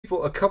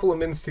people a couple of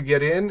minutes to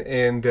get in,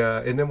 and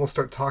then we'll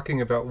start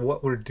talking about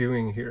what we're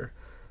doing here.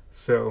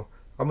 So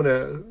I'm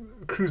gonna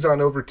cruise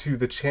on over to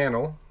the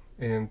channel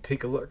and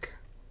take a look.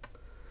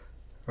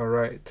 All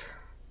right.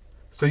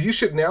 So you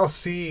should now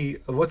see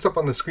what's up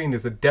on the screen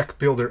is a deck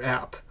builder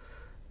app.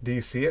 Do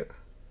you see it?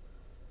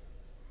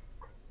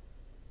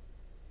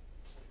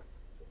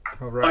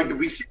 All right.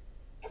 We see,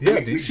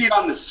 yeah, we see it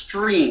on the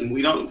stream.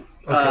 We don't.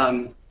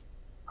 Okay.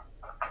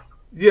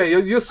 Yeah,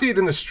 you'll see it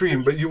in the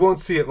stream, but you won't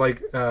see it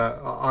like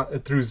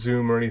through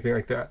Zoom or anything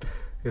like that.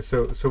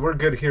 So we're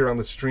good here on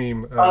the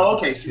stream. Oh,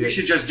 okay. So we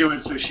should just do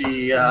it so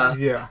she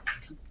yeah.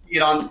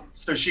 Get on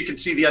so she can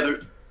see the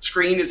other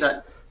screen. Is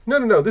that?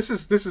 No. This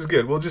is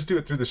good. We'll just do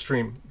it through the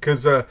stream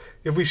because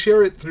if we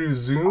share it through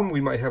Zoom,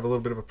 we might have a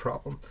little bit of a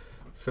problem.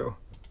 So.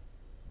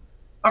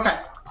 Okay.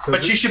 So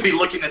but she should be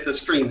looking at the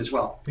stream as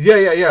well.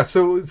 Yeah.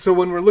 So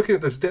when we're looking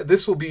at this,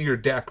 this will be your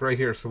deck right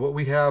here. So what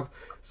we have,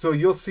 so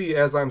you'll see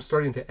as I'm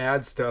starting to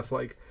add stuff,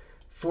 like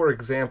for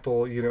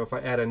example, you know, if I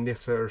add a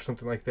Nissa or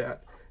something like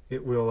that,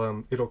 it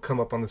will it'll come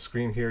up on the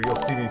screen here. You'll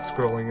see me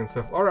scrolling and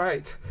stuff. All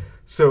right.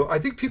 So I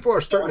think people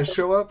are starting to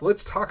show up.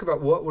 Let's talk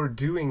about what we're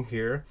doing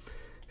here.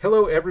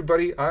 Hello,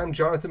 everybody. I'm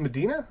Jonathan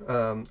Medina.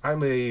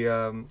 I'm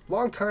a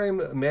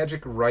longtime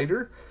Magic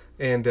writer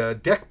and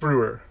deck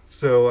brewer.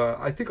 So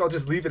I think I'll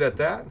just leave it at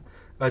that.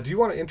 Do you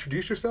want to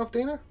introduce yourself,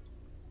 Dana?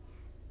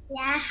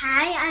 Yeah,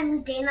 hi,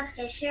 I'm Dana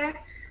Fischer.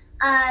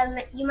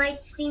 You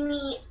might see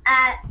me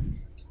at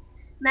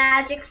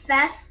Magic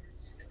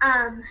Fests,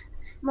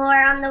 more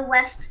on the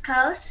west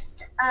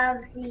coast of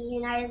the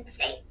United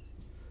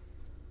States.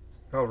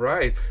 All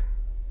right.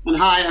 And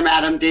hi, I'm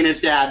Adam, Dana's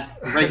dad.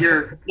 Right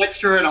here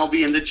next to her, and I'll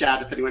be in the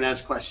chat if anyone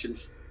has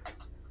questions.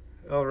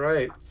 All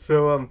right.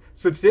 So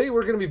today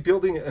we're going to be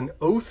building an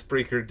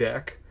Oathbreaker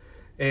deck.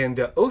 And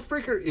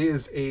Oathbreaker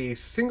is a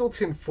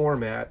singleton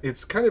format.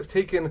 It's kind of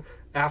taken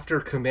after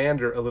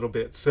Commander a little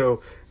bit.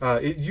 So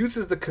it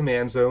uses the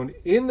command zone.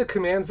 In the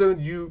command zone,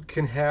 you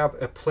can have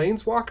a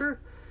Planeswalker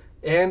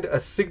and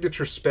a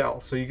signature spell.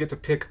 So you get to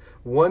pick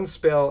one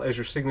spell as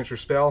your signature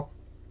spell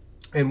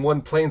and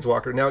one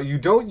Planeswalker. Now, you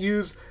don't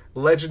use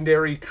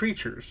legendary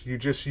creatures. You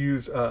just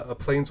use a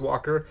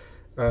Planeswalker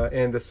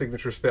and a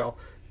signature spell.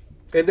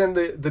 And then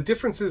the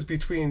differences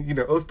between, you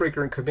know,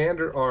 Oathbreaker and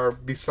Commander are,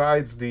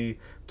 besides the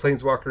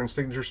Planeswalker and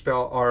signature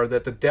spell, are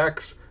that the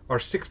decks are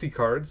 60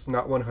 cards,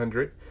 not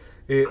 100.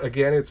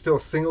 Again, it's still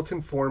a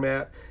singleton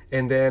format.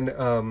 And then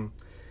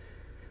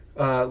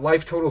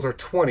life totals are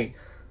 20.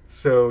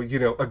 So, you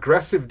know,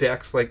 aggressive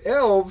decks like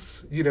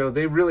Elves, you know,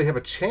 they really have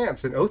a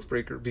chance in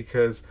Oathbreaker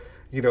because,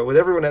 you know, with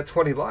everyone at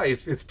 20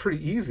 life, it's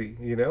pretty easy,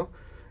 you know.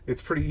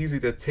 It's pretty easy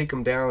to take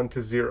them down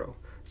to 0.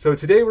 So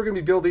today we're going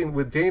to be building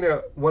with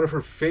Dana one of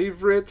her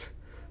favorite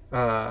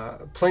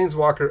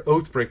Planeswalker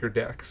Oathbreaker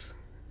decks.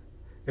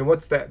 And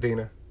what's that,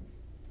 Dana?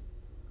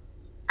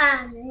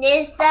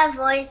 Nissa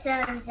Voice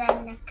of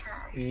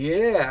Zendikar.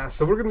 Yeah,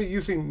 so we're going to be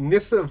using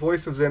Nissa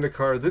Voice of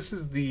Zendikar. This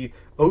is the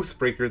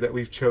Oathbreaker that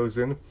we've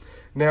chosen.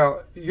 Now,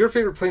 your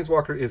favorite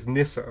Planeswalker is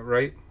Nissa,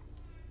 right?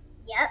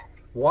 Yep.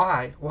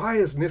 Why? Why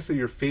is Nissa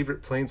your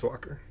favorite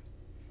Planeswalker?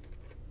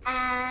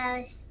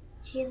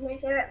 She's my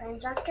favorite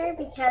Planeswalker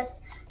because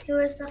she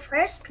was the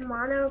first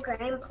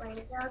monogram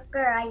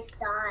Planeswalker I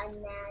saw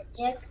in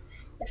Magic.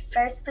 The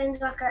first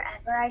Planeswalker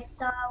ever I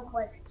saw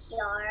was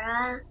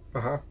Kiara.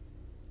 Uh-huh.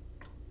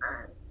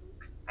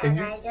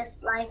 And I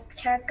just liked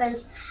her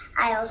because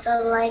I also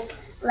like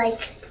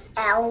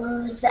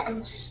elves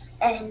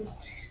and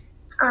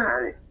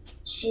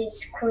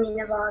she's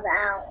queen of all the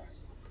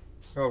elves.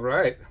 All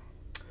right.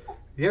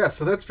 Yeah,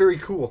 so that's very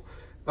cool.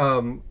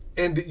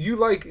 And you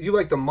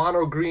like the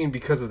mono green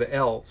because of the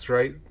elves,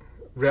 right?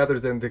 Rather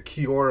than the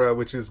Kiora,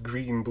 which is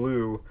green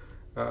blue,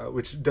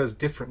 which does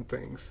different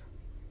things.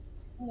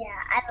 Yeah,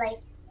 I like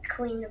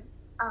queen of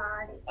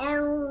the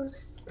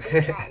elves.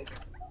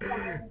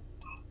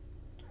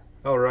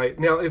 All right.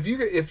 Now, if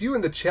you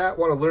in the chat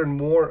want to learn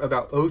more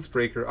about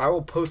Oathbreaker, I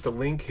will post a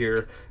link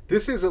here.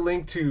 This is a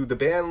link to the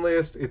ban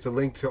list. It's a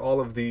link to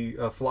all of the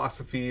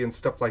philosophy and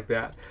stuff like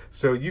that.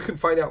 So you can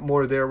find out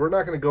more there. We're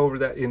not going to go over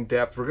that in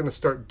depth. We're going to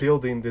start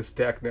building this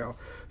deck now.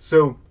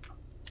 So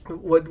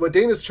what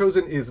Dana's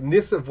chosen is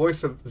Nissa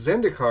Voice of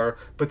Zendikar,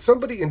 but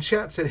somebody in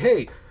chat said,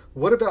 hey,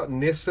 what about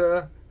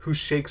Nissa who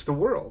shakes the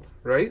world,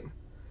 right?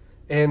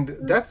 And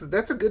that's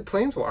a good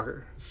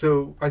Planeswalker.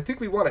 So I think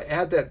we want to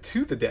add that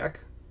to the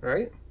deck.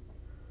 Right?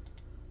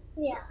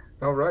 Yeah.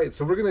 All right,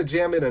 so we're going to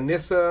jam in a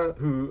Nissa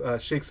who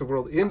shakes the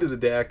world into the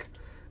deck.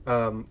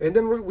 And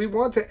then we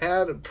want to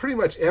add pretty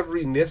much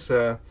every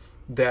Nissa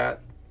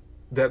that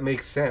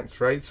makes sense,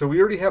 right? So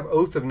we already have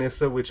Oath of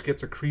Nissa, which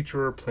gets a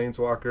creature or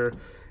planeswalker.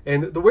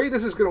 And the way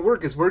this is going to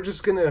work is we're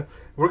going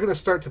to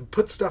start to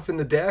put stuff in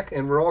the deck,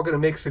 and we're all going to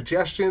make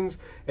suggestions.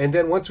 And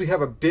then once we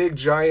have a big,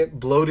 giant,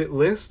 bloated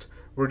list,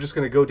 we're just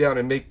going to go down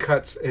and make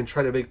cuts and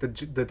try to make the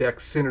deck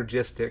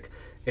synergistic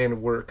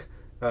and work.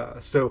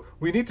 So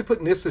we need to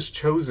put Nissa's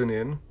Chosen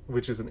in,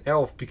 which is an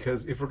elf,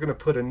 because if we're going to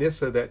put a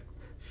Nissa that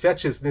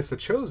fetches Nissa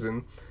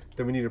Chosen,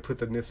 then we need to put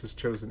the Nissa's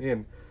Chosen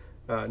in.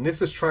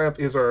 Nissa's Triumph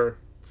is our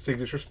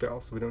signature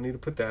spell, so we don't need to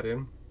put that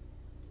in.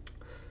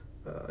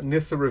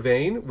 Nissa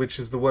Ravane, which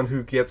is the one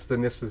who gets the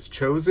Nissa's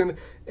Chosen,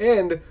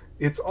 and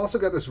it's also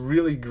got this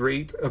really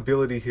great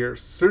ability here.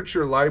 Search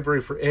your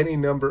library for any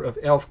number of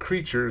elf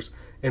creatures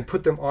and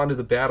put them onto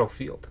the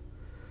battlefield.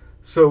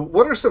 So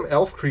what are some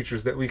elf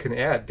creatures that we can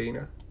add,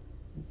 Dana?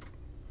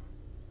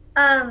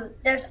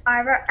 There's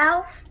Arbor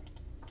Elf.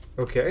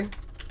 Okay.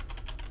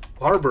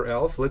 Arbor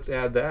Elf, let's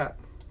add that.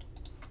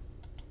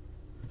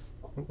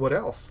 What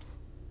else?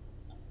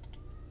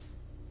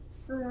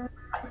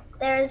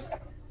 There's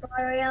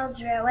Boreal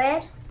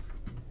Druid.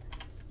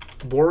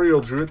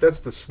 Boreal Druid, that's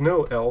the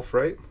snow elf,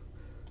 right?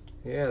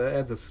 Yeah, that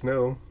adds a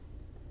snow.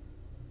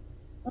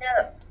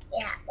 No,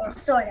 yeah, well,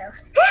 sort of.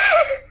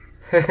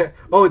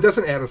 Oh, it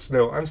doesn't add a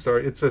snow. I'm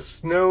sorry. It's a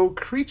snow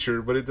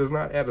creature, but it does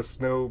not add a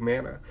snow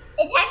mana.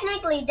 It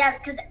technically does,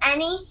 because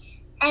any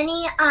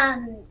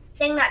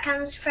thing that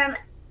comes from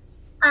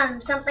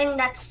something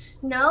that's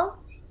snow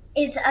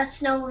is a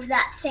snow of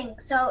that thing.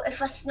 So if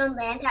a snow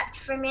land tapped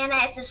for mana,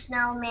 it's a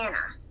snow mana.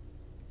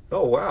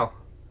 Oh, wow.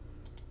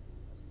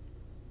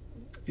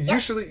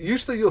 Yep.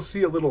 Usually you'll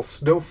see a little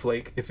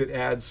snowflake if it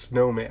adds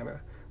snow mana.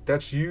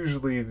 That's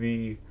usually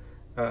the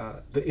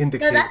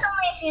indicator. No, that's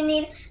only if you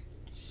need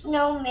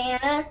snow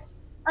mana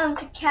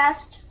to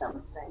cast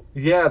something.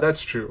 Yeah,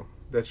 that's true.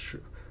 That's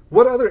true.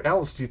 What other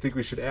elves do you think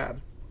we should add?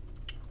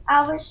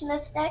 Elvish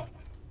Mystic.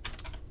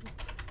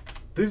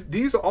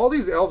 All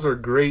these elves are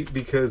great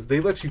because they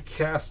let you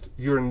cast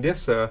your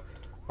Nissa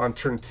on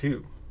turn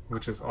 2,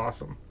 which is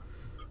awesome.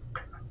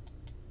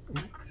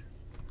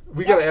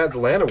 We gotta add the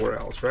Llanowar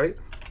elves, right?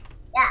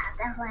 Yeah,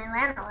 definitely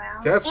Llanowar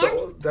elves. That's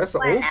the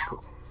Finhorn old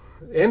school.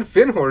 And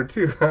Finhorn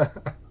too.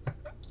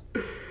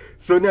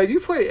 So now you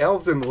play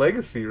elves in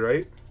Legacy,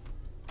 right?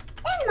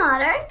 And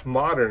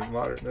Modern.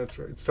 Modern. That's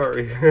right.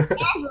 Sorry. And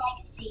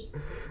Legacy.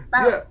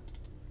 Both. Yeah.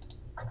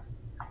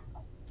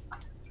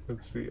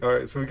 Let's see. All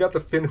right, so we got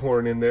the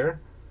Finhorn in there.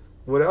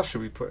 What else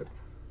should we put?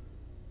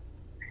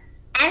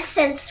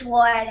 Essence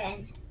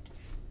Warden.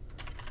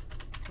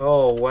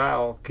 Oh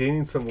wow,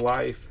 gaining some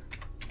life.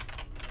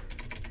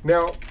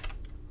 Now,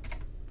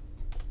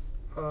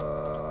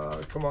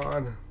 come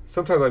on.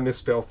 Sometimes I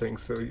misspell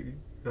things, so you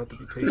have to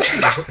be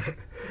patient.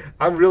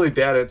 I'm really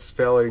bad at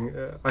spelling.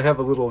 I have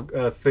a little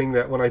thing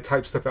that when I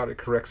type stuff out, it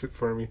corrects it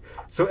for me.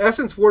 So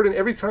Essence Warden,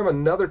 every time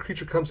another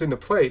creature comes into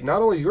play,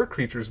 not only your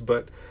creatures,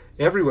 but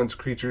everyone's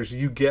creatures,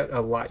 you get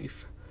a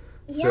life.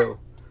 Yeah. So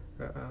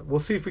we'll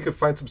see if we can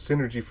find some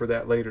synergy for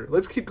that later.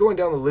 Let's keep going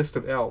down the list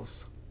of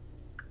elves.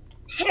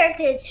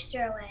 Heritage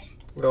Druid.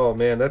 Oh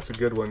man, that's a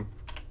good one.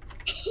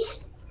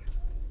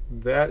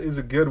 That is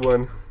a good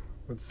one.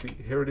 Let's see.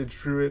 Heritage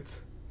Druid.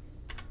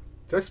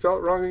 Did I spell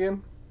it wrong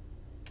again?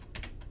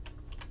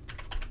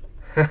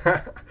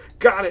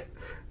 Got it!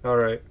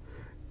 Alright.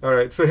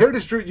 Alright, so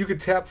Heritage Druid, you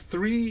could tap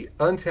 3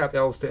 untapped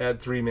elves to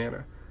add 3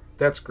 mana.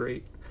 That's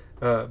great.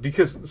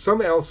 Because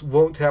some elves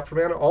won't tap for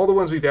mana. All the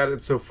ones we've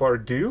added so far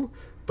do.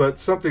 But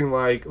something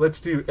like,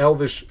 let's do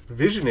Elvish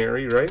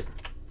Visionary, right?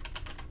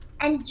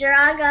 And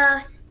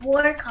Draga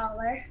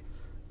Warcaller.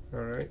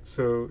 Alright,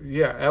 so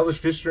yeah, Elvish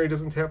Visionary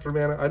doesn't tap for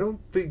mana. I don't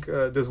think,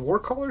 does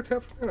Warcaller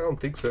tap for mana? I don't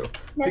think so.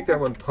 I think that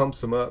one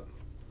pumps them up.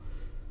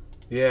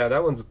 Yeah,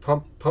 that one's a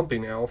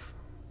pumping elf.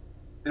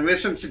 And we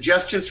have some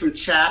suggestions from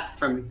chat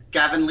from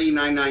Gavin Lee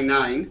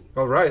 999.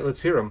 Alright,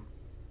 let's hear them.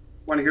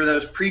 Want to hear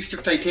those? Priest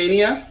of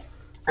Titania?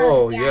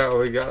 Oh yeah,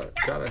 we gotta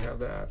have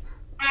that.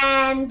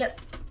 And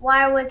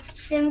Wirewood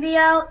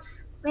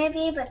Symbiote,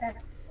 maybe, but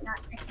that's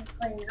not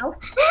technically an elf.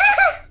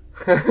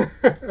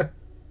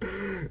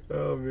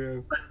 Oh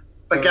man.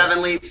 But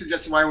Gavin Lee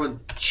suggested Wirewood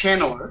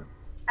Channeler.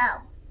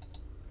 Oh.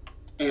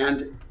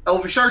 And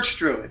Elvish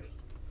Archdruid.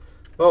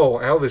 Oh,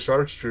 Elvish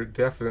Archdruid,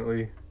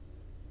 definitely.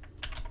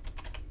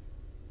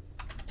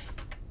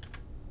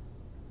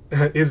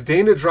 Is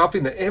Dana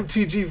dropping the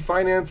MTG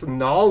Finance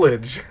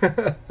knowledge?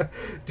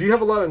 Do you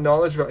have a lot of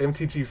knowledge about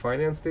MTG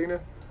Finance, Dana?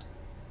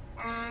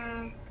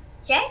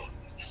 Sure.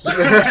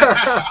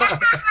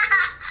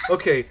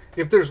 Okay,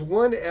 if there's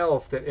one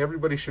elf that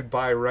everybody should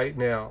buy right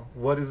now,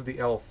 what is the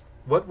elf?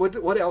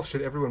 What elf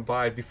should everyone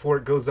buy before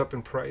it goes up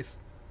in price?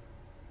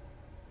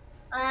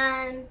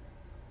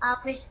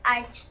 Elvish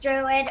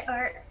Archdruid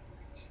or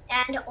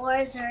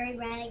Zuri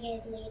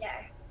Renegade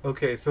Leader.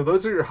 Okay, so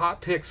those are your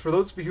hot picks. For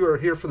those of you who are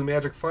here for the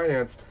Magic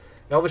Finance,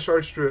 Elvish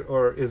Archdruid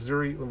or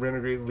Azuri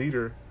Renegade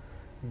Leader,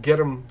 get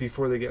them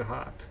before they get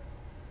hot.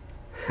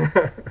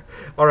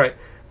 All right.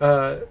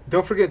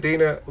 Don't forget,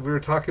 Dana, we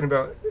were talking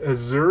about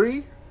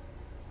Azuri.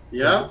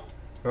 Yeah.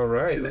 All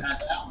right. Should add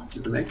that one to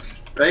the mix,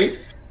 right?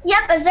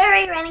 Yep,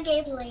 Azuri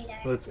Renegade Leader.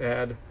 Let's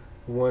add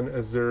one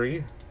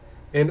Azuri.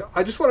 And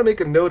I just want to make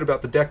a note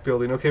about the deck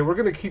building. Okay, we're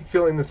going to keep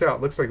filling this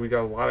out. Looks like we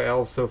got a lot of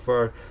elves so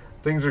far.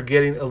 Things are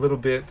getting a little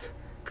bit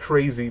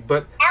crazy,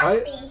 but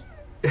Elfie.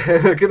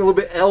 They're getting a little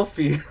bit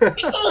elfy.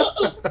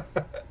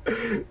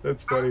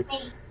 That's funny.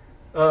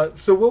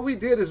 So what we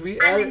did is we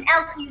I'm added... an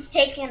elf who's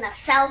taking a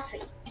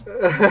selfie.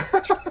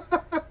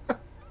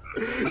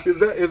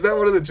 Is that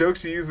one of the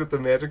jokes you use at the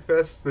Magic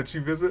Fest that you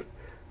visit?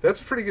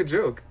 That's a pretty good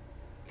joke.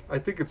 I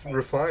think it's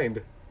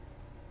refined.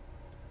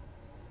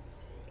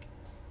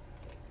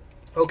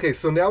 Okay,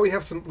 so now we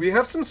have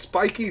some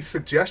spiky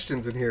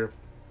suggestions in here.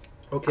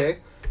 Okay,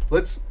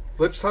 let's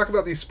talk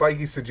about these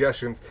spiky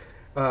suggestions.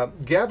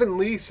 Gavin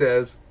Lee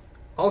says,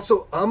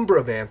 also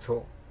Umbra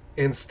Mantle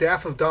and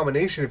Staff of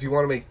Domination if you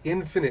want to make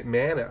infinite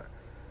mana.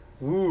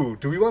 Ooh,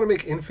 do we want to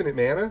make infinite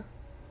mana?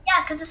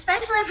 Yeah, because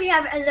especially if we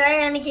have Azuri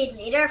Renegade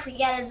Leader, if we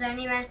get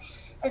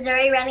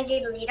Azuri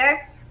Renegade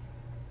Leader,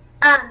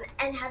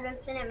 and have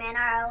infinite mana,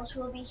 our elves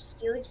will be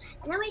huge,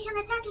 and then we can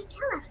attack and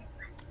kill everyone.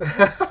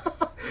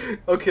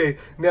 Okay,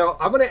 now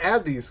I'm going to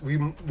add these.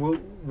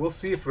 We'll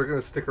see if we're going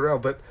to stick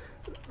around, but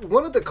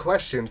one of the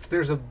questions,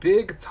 there's a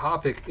big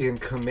topic in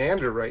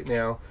Commander right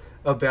now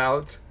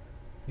about,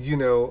 you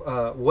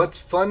know, what's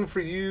fun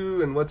for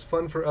you and what's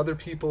fun for other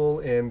people,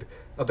 and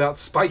about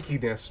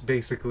spikiness,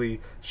 basically.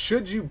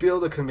 Should you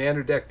build a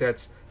Commander deck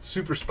that's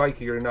super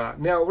spiky or not?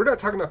 Now, we're not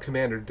talking about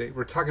Commander today.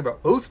 We're talking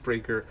about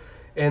Oathbreaker.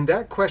 And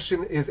that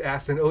question is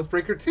asked in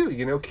Oathbreaker too.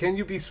 You know, can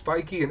you be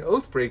spiky in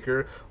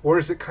Oathbreaker, or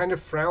is it kind of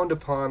frowned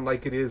upon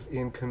like it is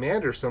in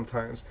Commander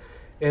sometimes?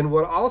 And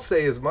what I'll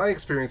say is my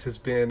experience has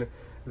been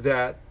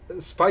that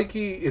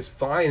spiky is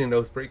fine in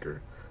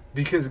Oathbreaker,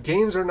 because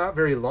games are not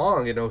very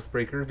long in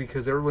Oathbreaker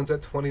because everyone's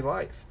at 20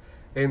 life.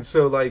 And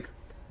so, like,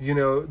 you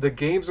know, the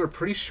games are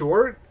pretty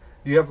short.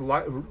 You have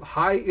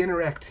high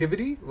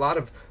interactivity, a lot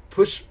of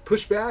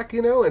pushback,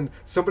 you know, and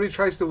somebody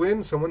tries to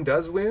win, someone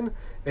does win,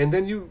 and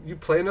then you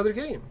play another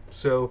game.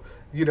 So,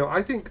 you know,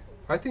 I think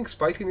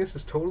spikiness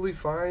is totally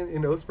fine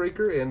in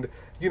Oathbreaker. And,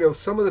 you know,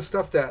 some of the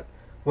stuff that,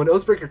 when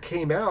Oathbreaker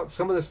came out,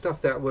 some of the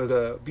stuff that was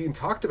being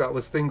talked about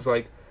was things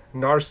like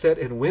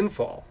Narset and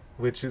Windfall,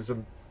 which is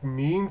a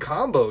mean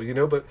combo, you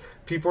know, but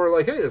people are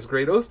like, hey, that's a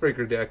great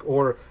Oathbreaker deck.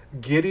 Or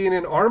Gideon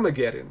and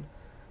Armageddon.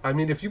 I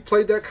mean, if you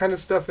played that kind of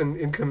stuff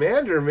in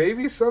Commander,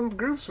 maybe some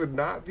groups would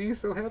not be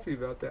so happy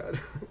about that.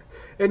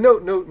 And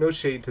no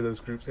shade to those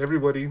groups.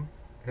 Everybody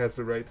has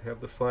the right to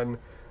have the fun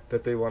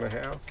that they want to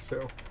have.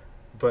 So,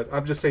 but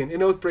I'm just saying,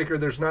 in Oathbreaker,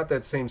 there's not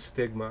that same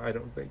stigma, I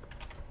don't think.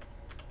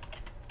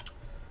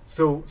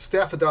 So,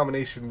 Staff of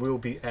Domination will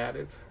be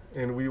added,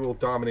 and we will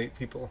dominate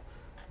people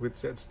with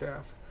said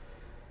staff.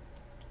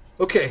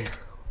 Okay.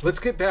 Let's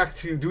get back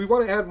to, do we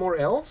want to add more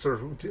elves, or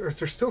is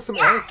there still some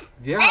elves?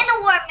 Yeah.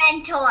 Llanowar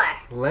Mentor.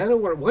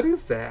 Llanowar, what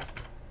is that?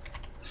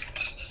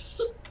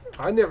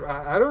 I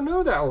don't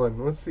know that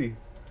one. Let's see.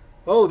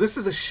 Oh, this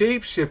is a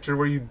shapeshifter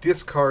where you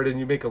discard and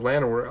you make a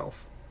Llanowar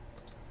elf.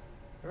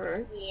 All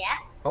right. Yeah.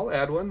 I'll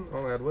add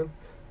one.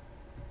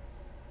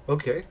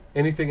 Okay.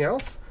 Anything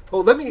else? Oh,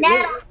 let me.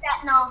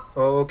 Sentinel.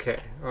 Oh, okay.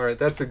 All right.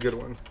 That's a good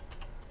one.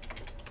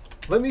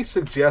 Let me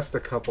suggest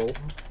a couple.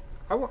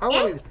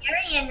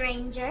 Quirion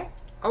Ranger.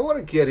 I want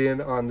to get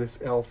in on this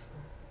elf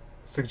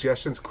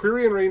suggestions.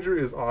 Quirion Ranger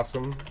is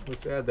awesome.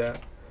 Let's add that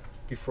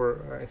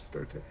before I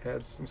start to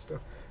add some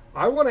stuff.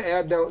 I want to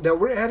add now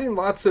we're adding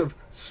lots of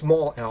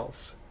small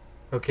elves.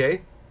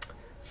 Okay?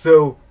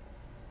 So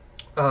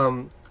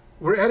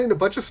we're adding a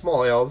bunch of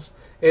small elves,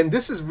 and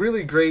this is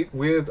really great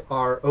with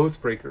our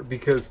Oathbreaker,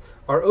 because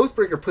our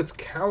Oathbreaker puts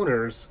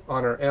counters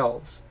on our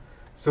elves.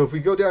 So if we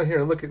go down here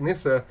and look at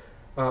Nissa,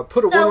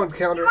 put a 1/1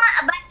 counter. You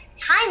want a bunch of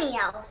tiny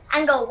elves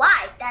and go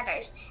wide,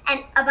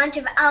 and a bunch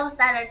of elves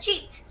that are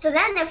cheap. So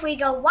then if we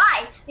go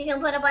wide, we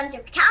can put a bunch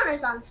of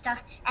counters on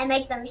stuff and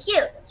make them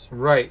huge.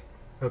 Right.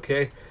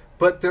 Okay.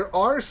 But there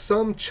are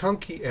some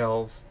chunky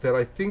elves that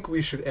I think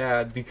we should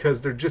add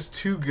because they're just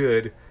too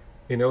good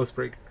in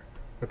Oathbreaker.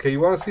 Okay, you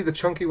want to see the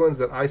chunky ones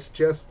that I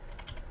suggest?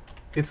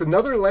 It's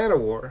another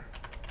Llanowar,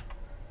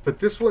 but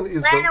this one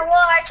is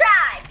Llanowar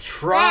Tribe.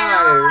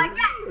 Tribe.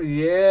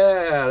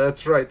 Yeah,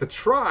 that's right. The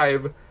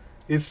Tribe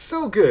is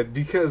so good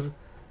because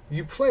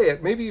you play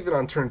it maybe even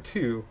on turn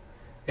 2,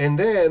 and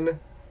then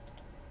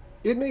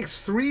it makes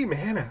 3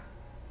 mana.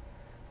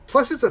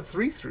 Plus it's a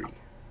 3/3.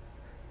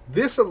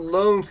 This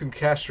alone can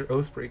cast your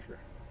Oathbreaker.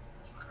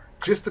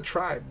 Just the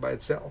Tribe by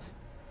itself.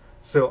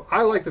 So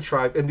I like the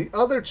Tribe. And the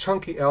other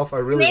chunky elf I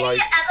really like.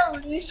 Maybe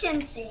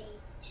Evolution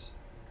Sage.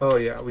 Oh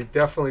yeah, we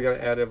definitely got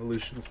to add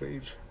Evolution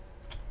Sage.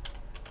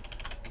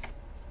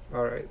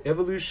 Alright,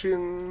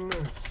 Evolution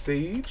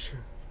Sage.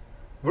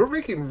 We're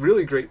making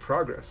really great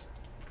progress.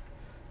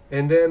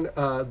 And then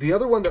the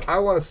other one that I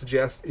want to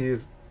suggest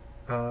is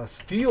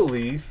Steel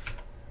Leaf.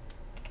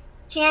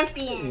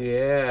 Champion.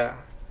 Yeah.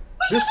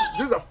 This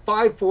is a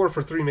 5/4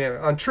 for 3 mana.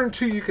 On turn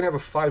 2, you can have a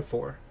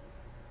 5/4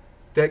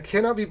 that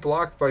cannot be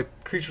blocked by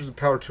creatures with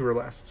power 2 or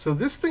less. So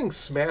this thing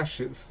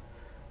smashes.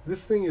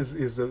 This thing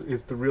is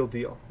the real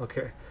deal.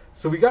 Okay,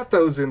 so we got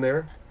those in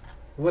there.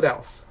 What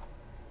else?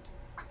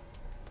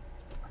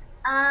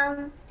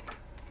 Farhaven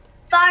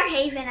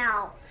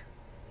Elf.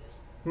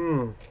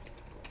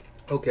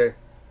 Okay.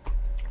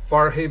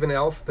 Farhaven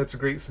Elf. That's a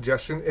great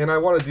suggestion, and I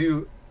want to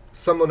do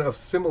someone of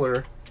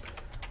similar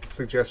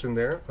suggestion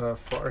there.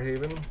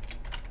 Farhaven.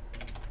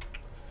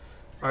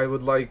 I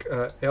would like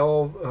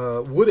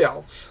Wood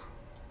Elves.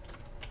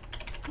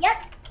 Yep.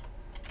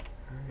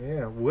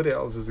 Yeah, Wood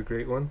Elves is a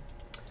great one.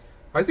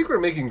 I think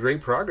we're making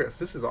great progress.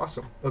 This is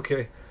awesome.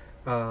 Okay.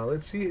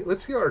 Let's see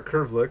how our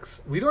curve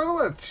looks. We don't have a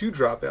lot of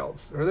 2-drop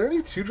elves. Are there any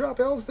 2-drop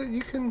elves that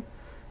you can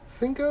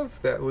think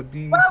of that would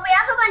be? Well, we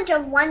have a bunch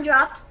of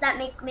 1-drops that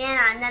make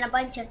mana, and then a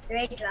bunch of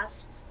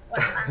 3-drops.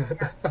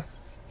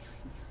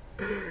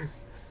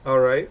 All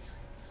right.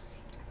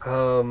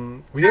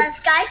 We have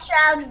Sky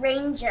Shroud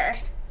Ranger.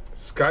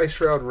 Sky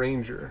Shroud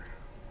Ranger.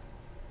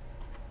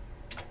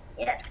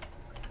 Yeah.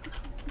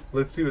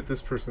 Let's see what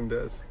this person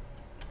does.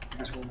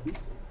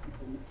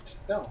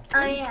 Oh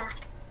yeah.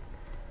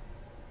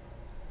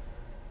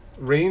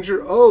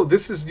 Ranger. Oh,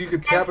 this is you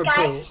could tap And and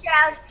Sky play.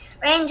 Shroud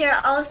Ranger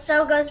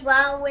also goes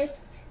well with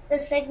the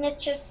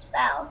signature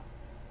spell.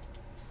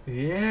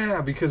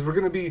 Yeah, because we're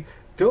gonna be.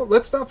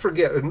 Let's not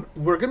forget.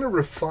 We're gonna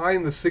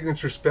refine the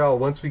signature spell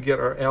once we get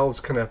our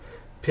elves kind of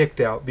picked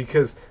out.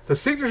 Because the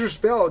signature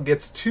spell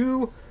gets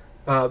 2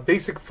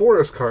 basic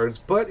forest cards,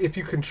 but if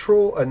you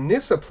control a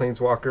Nissa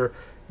Planeswalker,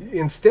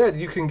 instead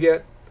you can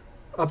get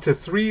up to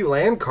 3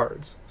 land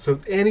cards.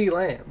 So any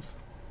lands.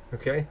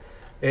 Okay,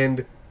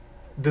 and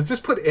does this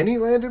put any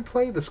land in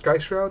play? The Sky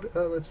Shroud.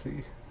 Let's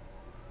see.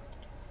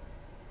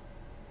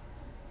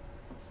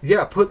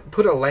 Yeah,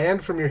 put a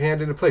land from your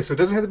hand into play. So it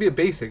doesn't have to be a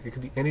basic. It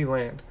could be any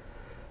land.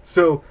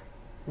 So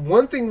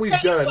one thing we've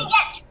done. So you can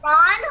get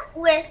Tron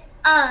with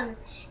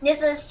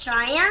Nissa's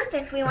Triumph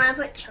if we want to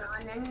put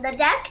Tron in the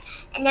deck,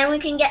 and then we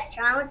can get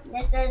Tron with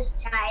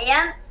Nissa's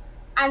Triumph,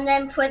 and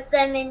then put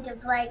them into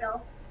play.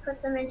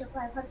 Put them into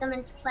play. Put them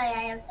into play.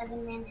 I have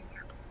 7 mana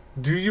now.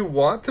 Do you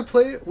want to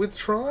play it with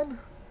Tron?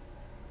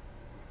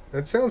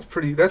 That sounds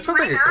pretty. That sounds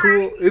Why like a not?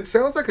 cool. It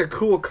sounds like a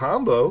cool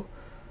combo.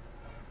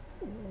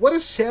 What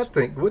does Chad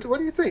think? What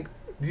do you think?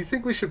 Do you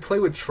think we should play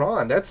with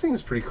Tron? That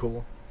seems pretty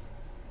cool.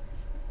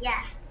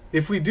 Yeah.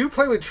 If we do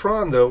play with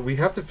Tron, though, we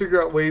have to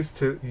figure out ways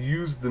to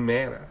use the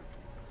mana.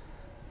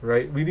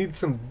 Right? We need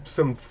some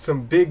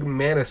big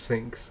mana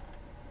sinks.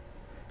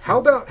 How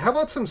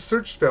about some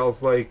search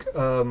spells like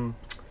the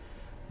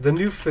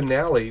new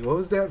finale? What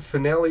was that?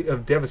 Finale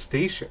of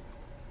Devastation.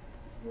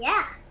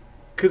 Yeah.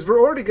 Because we're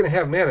already going to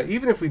have mana.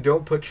 Even if we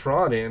don't put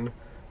Tron in,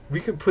 we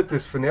could put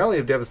this Finale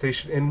of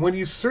Devastation. And when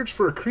you search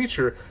for a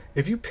creature,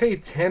 if you pay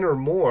 10 or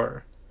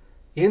more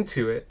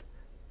into it,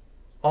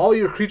 all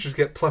your creatures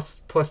get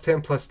plus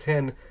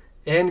 10,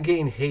 and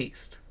gain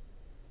haste.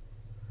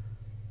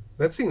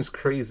 That seems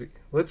crazy.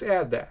 Let's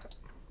add that.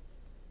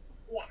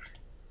 Yeah.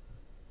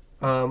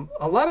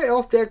 A lot of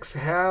elf decks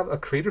have a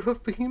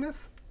Craterhoof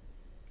Behemoth.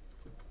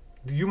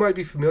 You might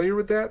be familiar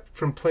with that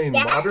from playing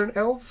modern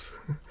elves.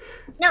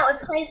 No, I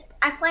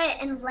play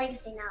it in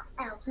Legacy now.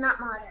 Elves, not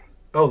Modern.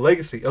 Oh,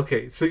 Legacy.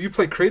 Okay, so you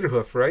play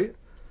Craterhoof, right?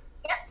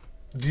 Yep.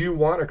 Do you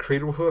want a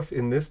Craterhoof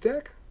in this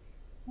deck?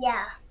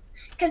 Yeah.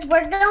 Because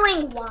we're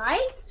going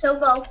wide, so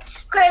go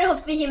Cradle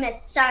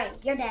Behemoth. Sorry,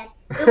 you're dead.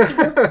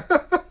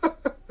 Oopsie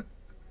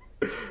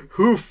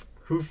Hoof,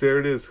 there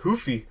it is.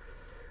 Hoofy.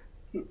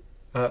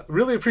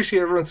 Really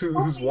appreciate everyone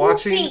who's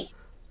watching.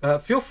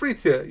 Feel free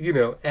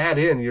to add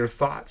in your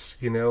thoughts.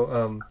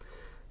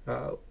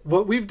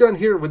 What we've done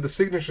here with the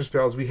signature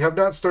spells, we have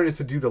not started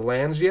to do the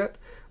lands yet.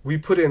 We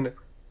put in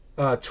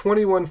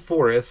 21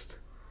 forest,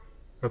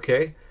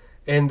 okay,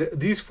 and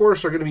these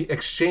forests are going to be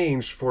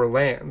exchanged for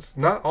lands.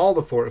 Not all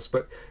the forests,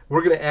 but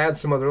we're going to add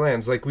some other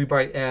lands. Like we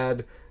might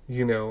add,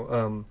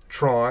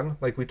 Tron,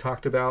 like we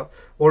talked about,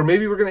 or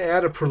maybe we're going to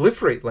add a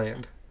proliferate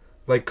land,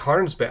 like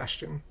Karn's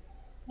Bastion.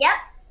 Yep.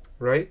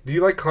 Right? Do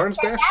you like Karn's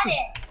Bastion?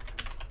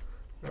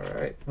 All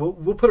right,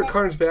 we'll put a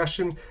Karn's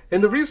Bastion,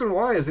 and the reason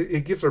why is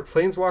it gives our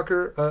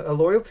Planeswalker a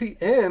loyalty,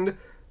 and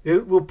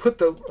it will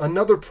put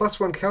another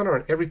 +1 counter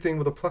on everything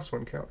with a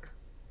 +1 counter.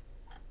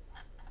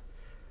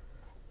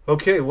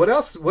 Okay, what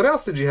else? What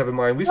else did you have in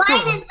mind?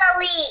 Dwynen's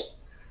Elite.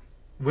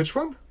 Which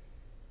one?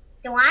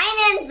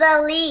 Dwynen's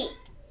Elite.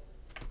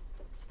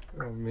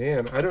 Oh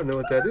man, I don't know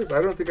what that is.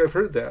 I don't think I've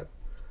heard that.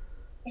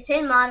 It's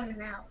in Modern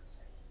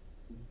Elves.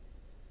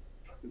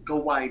 Go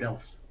wide,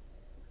 elf.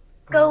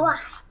 Go wide.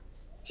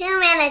 2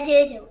 mana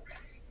 2/2. When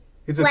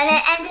T-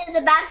 it enters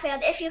the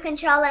battlefield, if you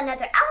control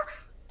another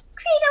elf,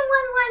 create a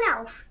 1/1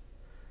 elf.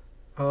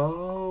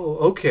 Oh,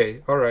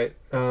 okay, all right.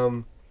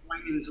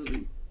 Dwynen's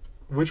Elite.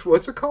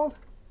 What's it called?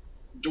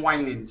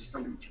 Dwynen's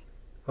Elite.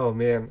 Oh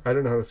man, I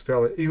don't know how to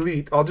spell it.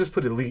 Elite. I'll just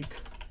put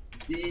elite.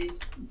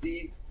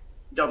 DWYE.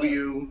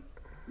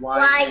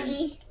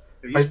 Y-E.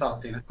 You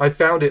spelled it, Dana. I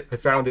found it.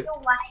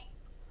 Y.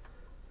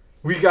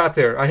 We got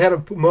there. I had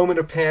a moment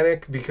of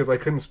panic because I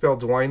couldn't spell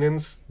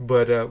Dwynen's,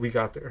 but we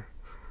got there.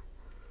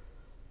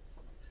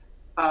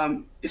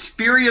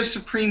 Isperia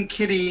Supreme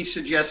Kitty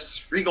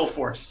suggests Regal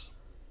Force.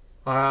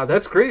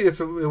 That's great. It's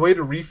a way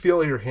to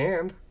refill your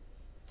hand.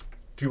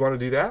 Do you want to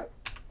do that?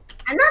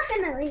 I'm not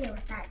familiar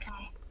with that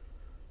card.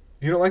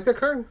 You don't like that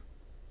card?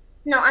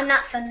 No, I'm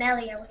not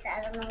familiar with that.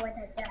 I don't know what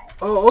that does.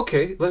 Oh,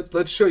 okay.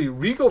 Let's show you.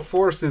 Regal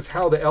Force is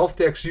how the elf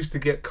decks used to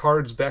get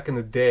cards back in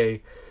the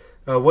day.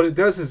 What it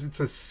does is it's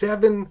a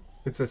 7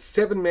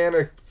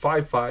 mana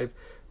 5/5.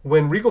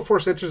 When Regal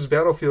Force enters the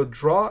battlefield,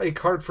 draw a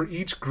card for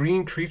each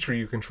green creature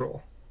you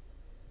control.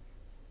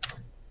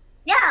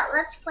 Yeah,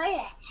 let's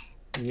play it.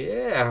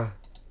 Yeah.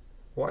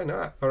 Why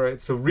not? All right,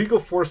 so Regal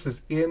Force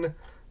is in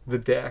the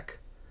deck.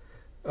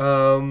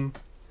 You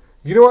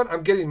know what?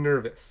 I'm getting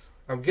nervous.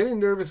 I'm getting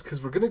nervous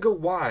because we're going to go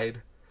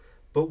wide.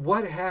 But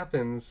what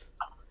happens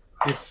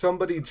if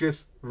somebody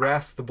just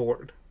rasps the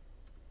board?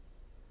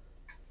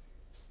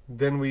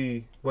 Then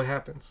what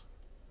happens?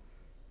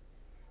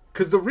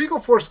 Because the Regal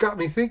Force got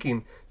me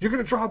thinking, you're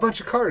going to draw a bunch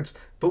of cards,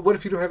 but what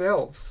if you don't have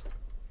elves?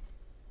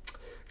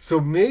 So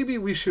maybe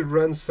we should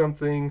run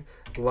something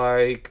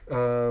like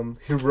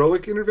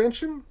Heroic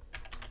Intervention?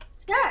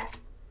 Sure.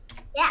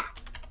 Yeah.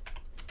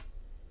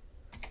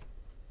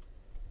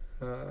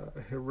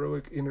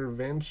 Heroic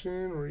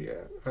Intervention? Where you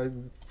at?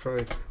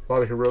 Probably a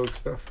lot of heroic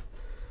stuff.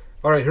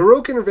 Alright,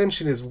 Heroic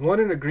Intervention is 1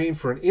 and a green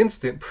for an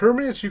instant.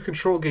 Permanents you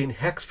control gain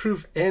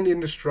hexproof and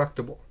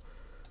indestructible.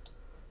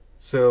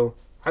 So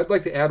I'd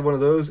like to add one of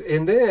those.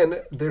 And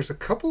then there's a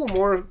couple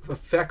more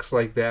effects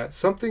like that.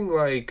 Something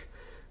like,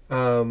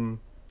 let's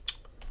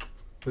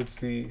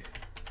see.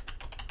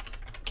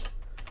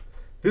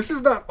 This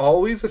is not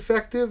always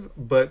effective,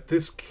 but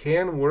this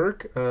can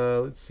work.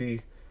 Let's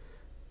see.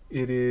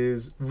 It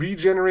is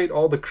regenerate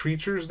all the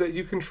creatures that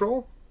you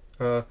control.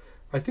 I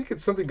think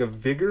it's something of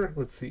vigor.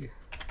 Let's see.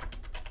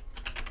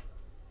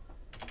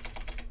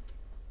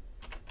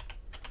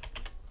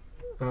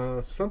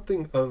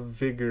 Something of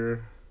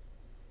vigor.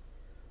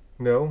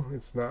 No,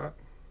 it's not.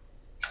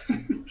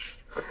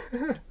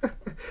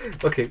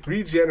 Okay,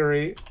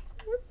 regenerate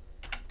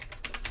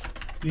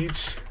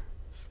each.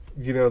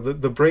 You know,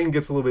 the brain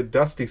gets a little bit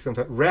dusty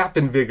sometimes. Wrap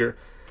in vigor.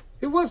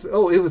 It was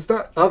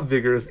not of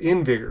vigor, it's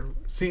in vigor.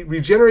 See,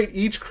 regenerate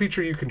each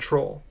creature you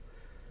control.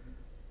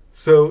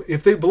 So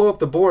if they blow up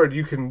the board,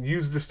 you can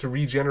use this to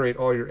regenerate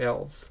all your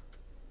elves.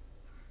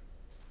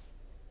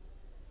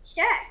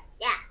 Sure.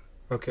 Yeah.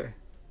 Okay,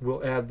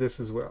 we'll add this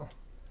as well.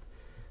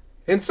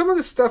 And some of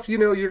this stuff, you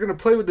know, you're going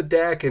to play with the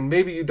deck, and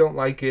maybe you don't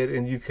like it,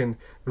 and you can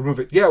remove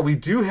it. Yeah, we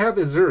do have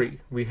Azuri.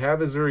 We have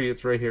Azuri.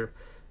 It's right here.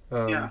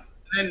 Yeah.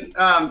 And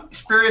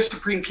Spurious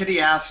Supreme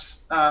Kitty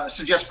asks,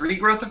 suggests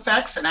regrowth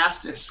effects and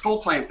asks if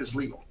Skull Clamp is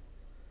legal.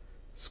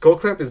 Skull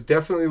Clamp is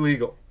definitely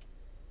legal.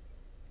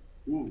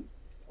 Ooh.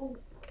 Do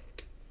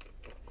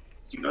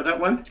you know that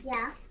one?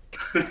 Yeah.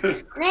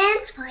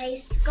 Let's play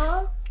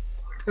Skull.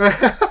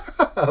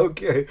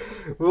 Okay,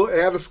 we'll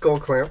add a Skull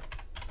Clamp.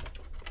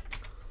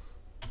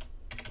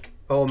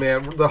 Oh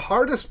man, the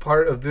hardest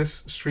part of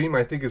this stream,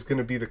 I think, is going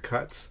to be the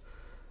cuts.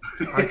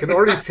 I can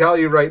already tell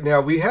you right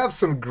now, we have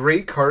some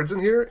great cards in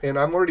here, and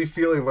I'm already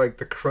feeling like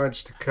the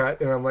crunch to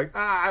cut, and I'm like,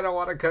 I don't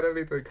want to cut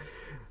anything.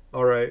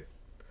 All right.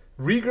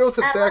 Regrowth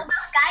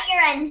effects.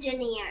 Gyre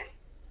Engineer.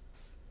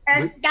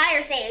 Or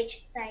Gyre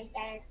Sage. Sorry,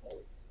 Gyre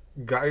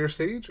Sage. Gyre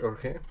Sage?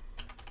 Okay.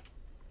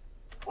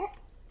 Yeah.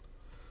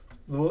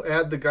 We'll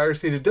add the Gyre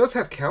Sage. It does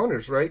have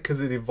counters, right?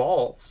 Because it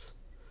evolves.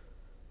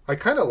 I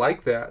kind of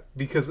like that,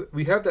 because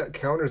we have that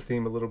counter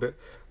theme a little bit.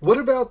 What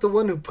about the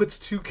one who puts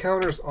 2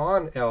 counters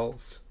on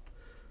elves?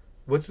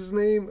 What's his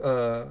name?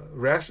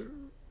 Rashmi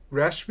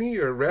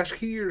or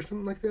Rashki or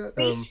something like that?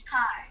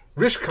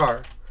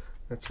 Rishkar.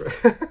 That's right.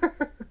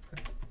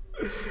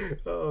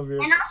 Oh,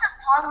 man. And also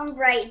Pollen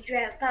Bright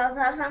Drip.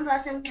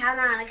 +1/+1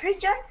 counter on a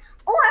creature.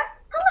 Or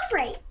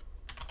Proliferate.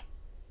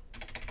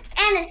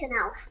 And it's an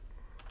elf.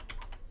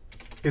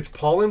 It's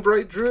Pollen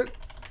Bright Druid?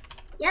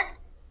 Yep.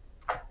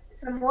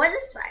 For more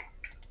this strike.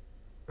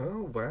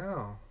 Oh,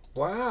 wow.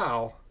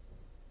 Wow.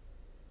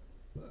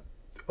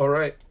 All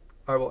right.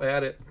 I will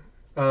add it.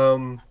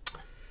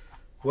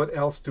 What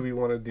else do we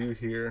want to do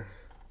here?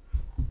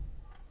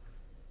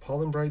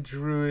 Pollen Bright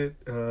Druid.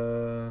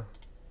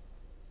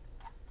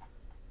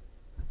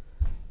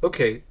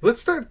 Okay,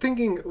 let's start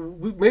thinking.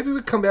 Maybe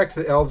we come back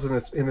to the elves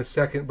in a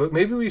second, but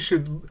maybe we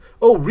should.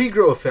 Oh,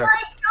 regrow effects.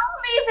 I don't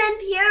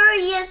leave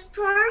Imperious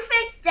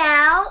Perfect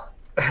out.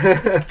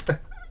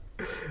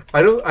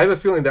 I have a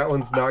feeling that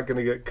one's not going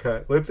to get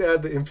cut. Let's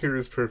add the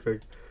Imperious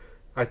Perfect.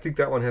 I think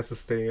that one has to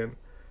stay in.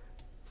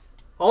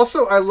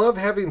 Also, I love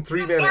having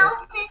 3 mana.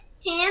 Elvis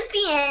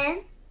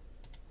Champion.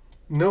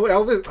 No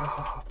Elvis.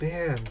 Oh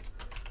man.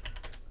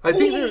 I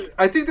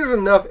think there's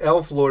enough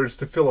Elf Lords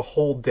to fill a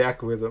whole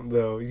deck with them,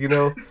 though. You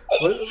know,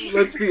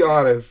 let's be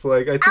honest.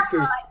 Like I think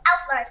there's. Elf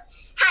Lord.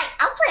 Hi,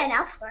 I'll play an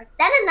Elf Lord.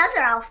 Then another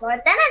Elf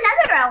Lord. Then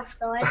another Elf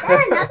Lord.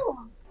 Then another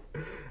one.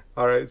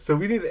 All right, so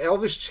we need an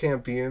Elvish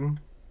Champion.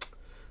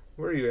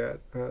 Where are you at?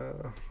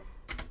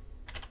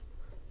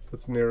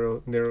 Let's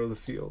narrow the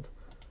field.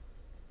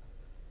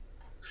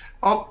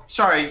 Oh,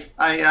 sorry.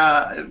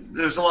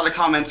 There's a lot of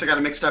comments. I got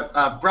it mixed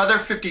up. Brother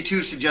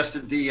 52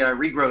 suggested the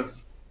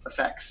regrowth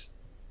effects.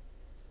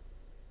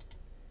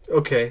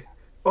 Okay.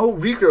 Oh,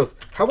 regrowth.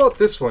 How about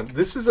this one?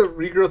 This is a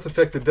regrowth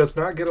effect that does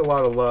not get a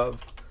lot of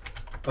love.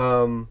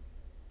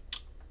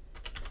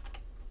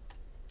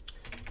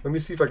 Let me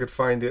see if I could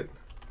find it.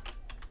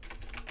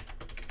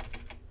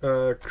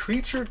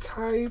 Creature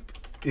type.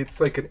 It's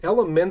like an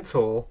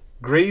elemental.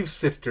 Grave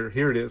Sifter.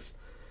 Here it is.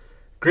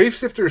 Grave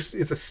Sifter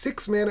is a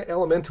 6 mana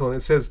elemental, and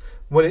it says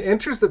when it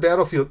enters the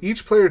battlefield,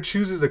 each player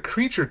chooses a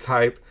creature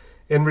type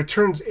and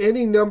returns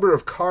any number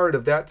of card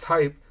of that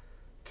type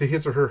to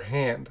his or her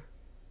hand.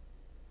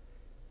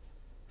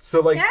 So,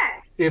 like,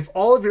 Sure. if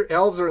all of your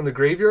elves are in the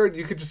graveyard,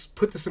 you could just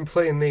put this in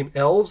play and name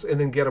elves and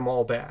then get them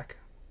all back.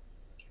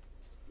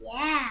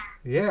 Yeah.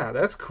 Yeah,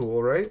 that's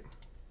cool, right?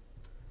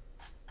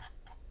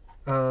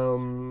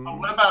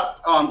 What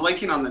about? Oh, I'm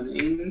blanking on the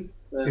name.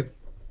 The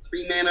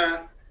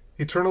 3-mana.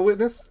 Eternal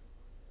Witness?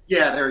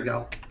 Yeah, there we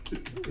go.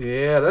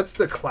 Yeah, that's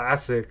the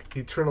classic.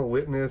 Eternal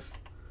Witness.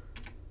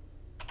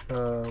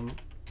 Okay,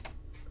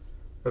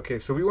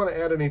 so we want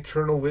to add an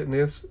Eternal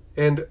Witness.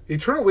 And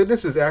Eternal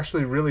Witness is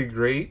actually really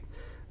great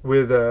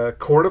with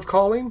Court of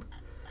Calling,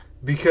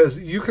 because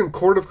you can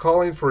Court of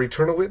Calling for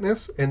Eternal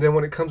Witness, and then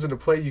when it comes into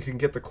play, you can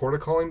get the Court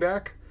of Calling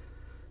back,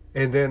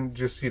 and then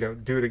just,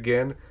 do it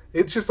again.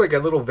 It's just like a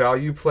little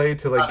value play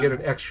to like get an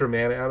extra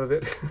mana out of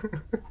it.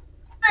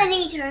 An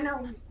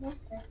eternal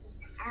witness is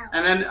hell.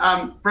 And then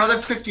Brother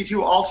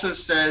 52 also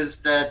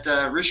says that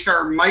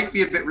Rishkar might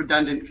be a bit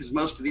redundant because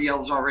most of the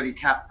elves already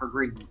tap for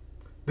green.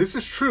 This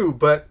is true,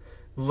 but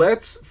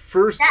let's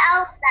first... The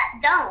elves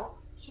that don't.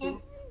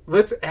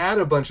 Let's add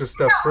a bunch of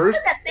stuff first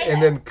and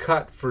then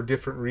cut for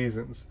different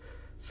reasons.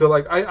 So,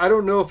 like, I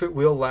don't know if it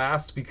will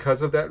last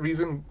because of that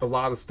reason. A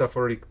lot of stuff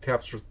already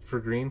taps for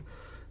green.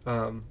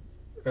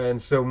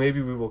 And so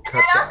maybe we will cut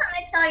That that. also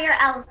makes all your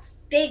elves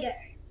bigger.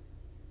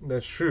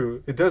 That's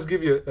true. It does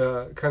give you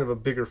kind of a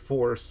bigger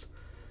force.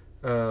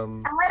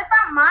 And what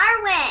about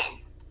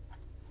Marwyn?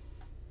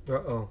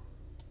 Uh-oh.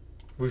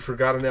 We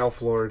forgot an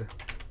Elf Lord.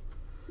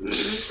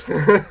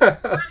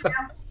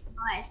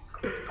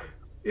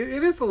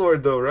 It is the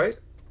Lord, though, right?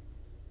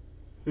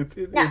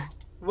 No.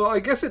 Well, I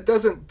guess it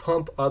doesn't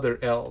pump other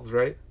elves,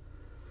 right?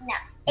 No,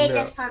 it No.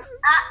 just pumps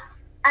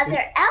up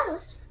other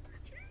elves.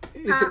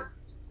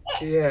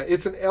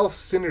 It's an elf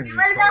synergy. What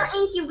card. about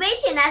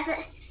incubation?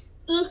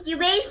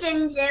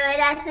 Incubation druid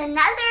as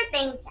another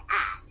thing to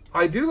add.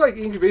 I do like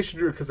incubation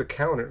druid because of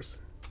counters.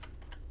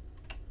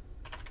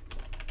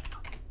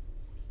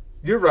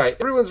 You're right.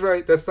 Everyone's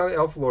right. That's not an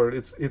elf lord.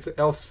 It's an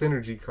elf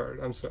synergy card.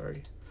 I'm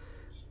sorry.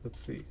 Let's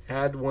see.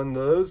 Add one of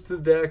those to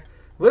the deck.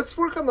 Let's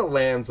work on the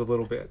lands a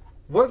little bit.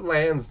 What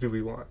lands do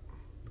we want?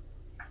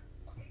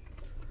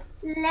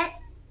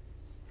 Let's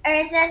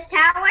Urza's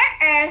Tower,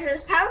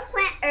 Urza's Power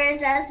Plant,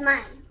 Urza's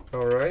Mine.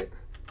 All right.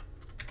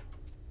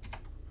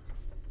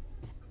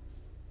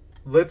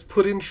 Let's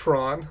put in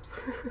Tron.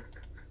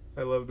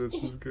 I love this.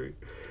 This is great.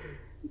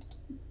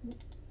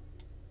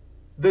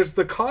 There's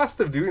the cost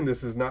of doing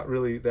this is not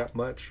really that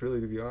much, really,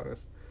 to be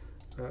honest.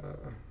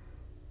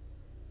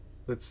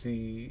 Let's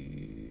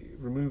see.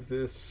 Remove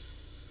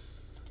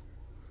this.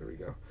 There we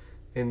go.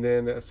 And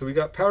then, so we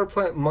got Power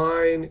Plant,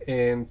 Mine,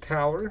 and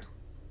Tower.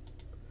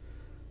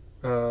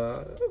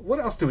 What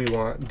else do we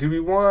want? Do we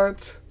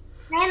want...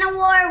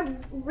 Manowar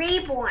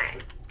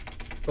Reborn.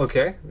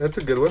 Okay, that's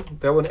a good one.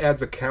 That one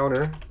adds a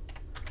counter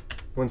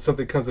when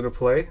something comes into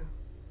play.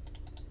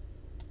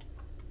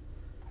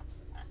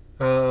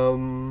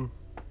 You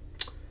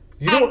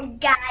don't... And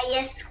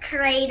Gaia's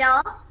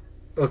Cradle.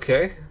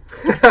 Okay.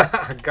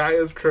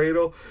 Gaia's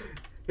Cradle.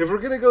 If we're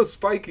going to go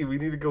spiky, we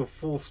need to go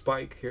full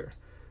spike here.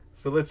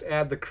 So let's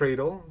add the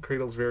Cradle.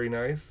 Cradle's very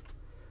nice.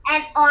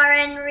 And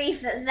Oran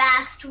Reef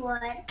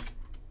Vastwood.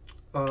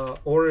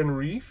 Oran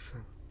Reef.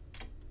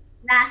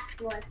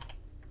 Vastwood.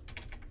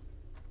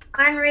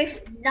 Oran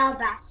Reef the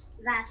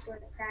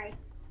Vastwood, sorry.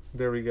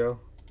 There we go.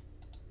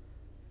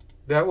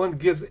 That one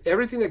gives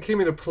everything that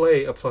came into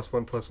play a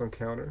 +1/+1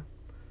 counter.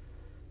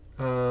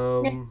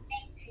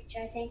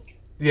 Creature, I think.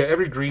 Yeah,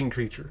 every green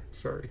creature.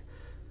 Sorry.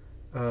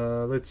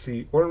 Let's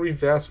see. Oran Reef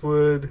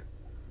Vastwood.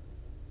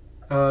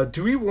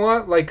 Do we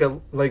want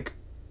like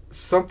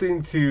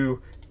something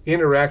to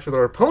interact with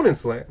our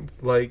opponent's land,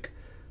 like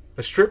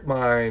a strip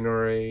mine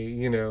or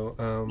a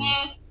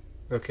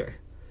Okay.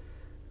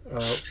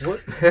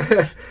 What?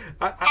 Pendle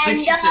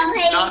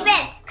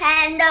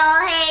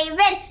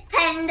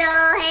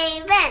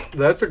Haven.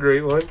 That's a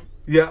great one.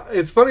 Yeah,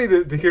 it's funny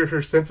to hear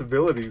her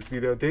sensibilities.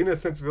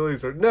 Dana's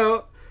sensibilities are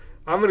no.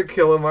 I'm gonna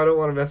kill him. I don't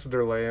want to mess with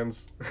their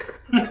lands.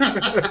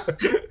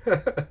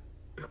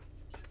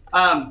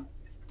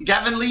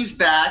 Gavin leaves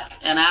back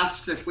and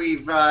asks if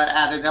we've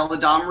added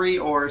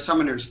Eladamri or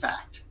Summoner's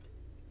Pact.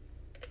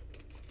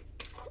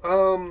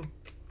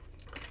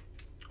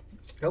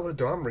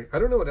 Eladamri. I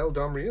don't know what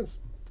Eladamri is.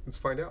 Let's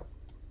find out.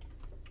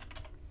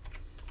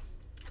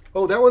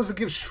 Oh, that one's to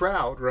give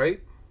Shroud,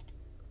 right?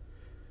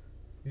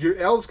 Your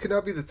elves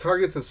cannot be the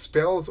targets of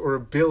spells or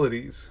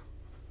abilities.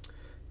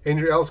 And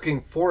your elves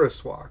gain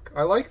Forest Walk.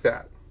 I like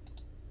that.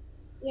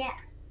 Yeah.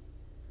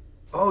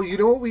 Oh, you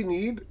know what we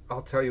need?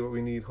 I'll tell you what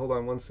we need. Hold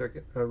on one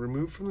second.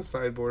 Remove from the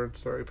sideboard.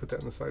 Sorry, put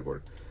that in the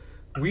sideboard.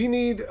 We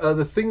need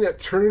the thing that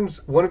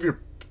turns one of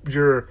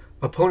your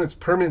opponent's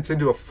permanents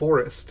into a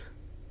forest.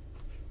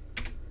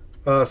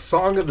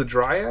 Song of the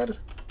Dryad.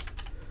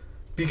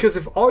 Because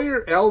if all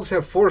your elves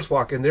have Forest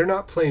Walk and they're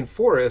not playing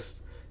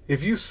forest,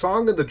 if you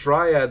Song of the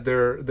Dryad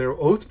their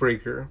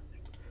Oathbreaker,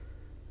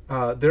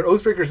 their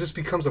Oathbreaker just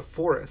becomes a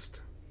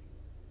forest.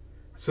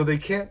 So they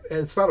can't,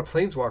 it's not a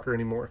planeswalker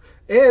anymore.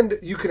 And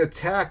you can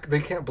attack, they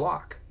can't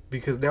block,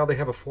 because now they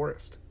have a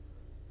forest.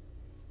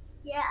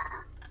 Yeah.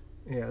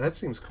 Yeah, that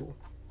seems cool.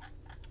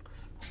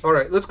 All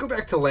right, let's go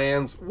back to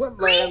lands. What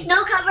We need lands?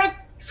 snow-covered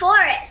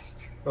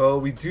forest. Oh,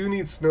 we do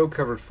need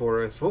snow-covered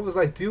forest. What was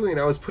I doing?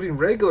 I was putting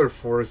regular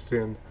forest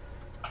in.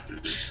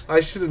 I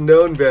should have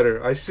known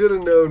better. I should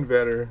have known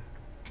better.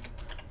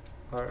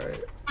 All right.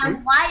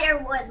 And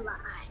wirewood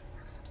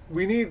lines.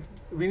 We need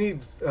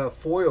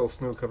foil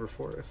snow-covered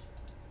forest.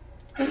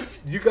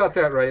 You got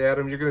that right,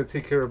 Adam. You're gonna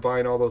take care of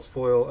buying all those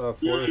foil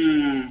forests.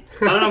 I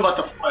don't know about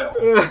the foil.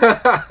 We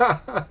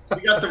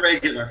got the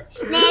regular.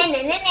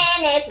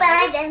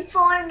 Buy them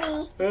for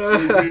me.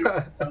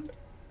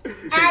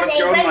 Save As up a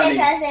your own birthday money.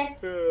 present.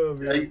 Oh,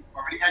 Yeah, man. you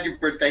already had your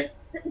birthday.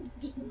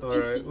 All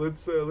right,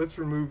 let's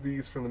remove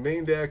these from the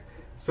main deck.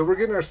 So we're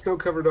getting our snow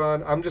covered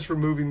on. I'm just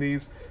removing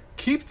these.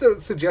 Keep the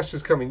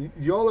suggestions coming.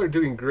 Y'all are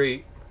doing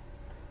great.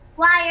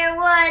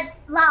 Wirewood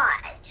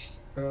Lodge.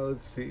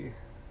 Let's see.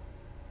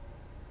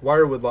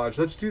 Wirewood Lodge.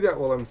 Let's do that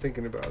while I'm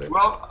thinking about it.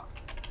 Well,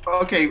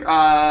 okay.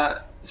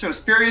 So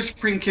Spirius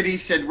Supreme Kitty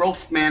said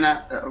Rolful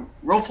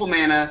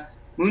Mana.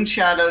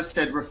 Moonshadow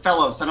said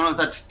Rafellos. I don't know if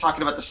that's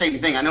talking about the same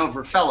thing. I know of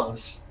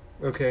Rafellos.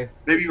 Okay.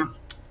 Maybe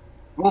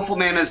Rolful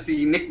Mana is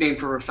the nickname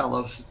for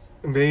Rafellos.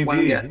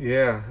 Maybe.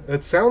 Yeah.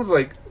 That sounds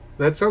like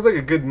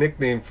a good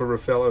nickname for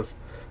Rafellos.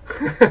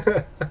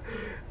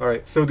 All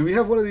right. So do we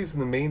have one of these in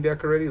the main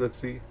deck already? Let's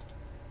see.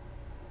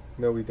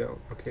 No, we don't.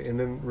 Okay, and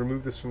then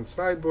remove this from the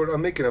sideboard.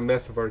 I'm making a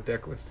mess of our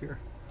deck list here.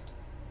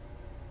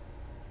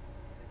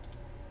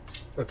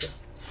 Okay.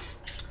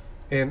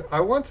 And I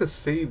want to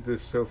save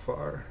this so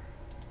far.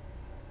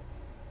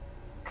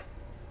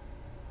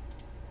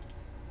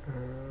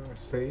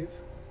 Save.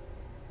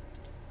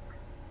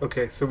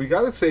 Okay, so we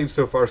got it saved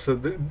so far. So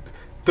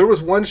there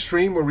was one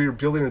stream where we were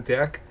building a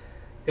deck,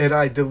 and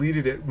I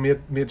deleted it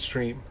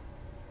midstream.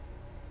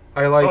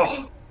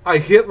 I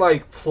hit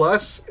like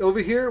plus over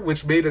here,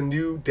 which made a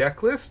new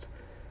deck list,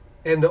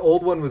 and the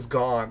old one was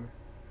gone.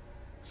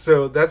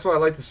 So that's why I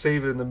like to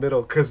save it in the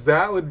middle, because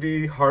that would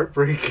be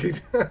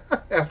heartbreaking.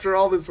 After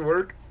all this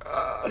work,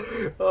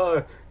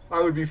 I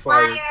would be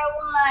fired.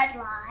 Wirewood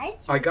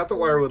Lodge. I got the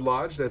Wirewood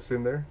Lodge, that's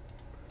in there.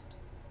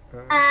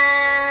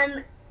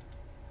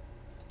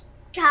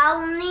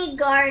 Colony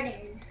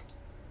Garden.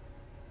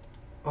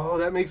 Oh,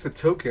 that makes a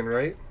token,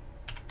 right?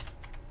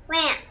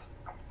 Plant.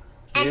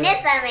 And Yeah.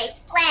 Nissa makes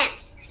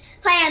plants.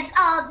 Plants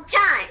all the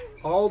time.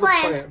 All the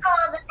Plants plants.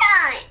 all the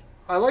time.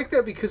 I like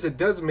that because it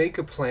does make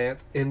a plant,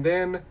 and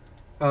then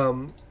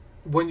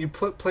when you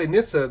play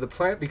Nissa, the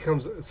plant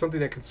becomes something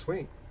that can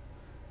swing,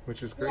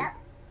 which is great. Yep.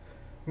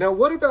 Now,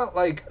 what about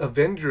like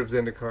Avenger of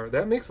Zendikar?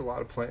 That makes a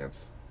lot of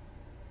plants.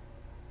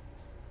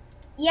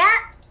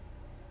 Yep.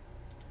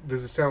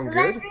 Does it sound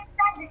good? Avenging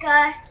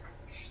Zendikar.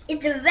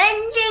 It's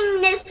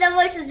avenging Nissa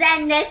versus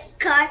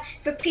Zendikar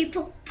for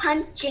people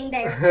punching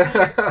their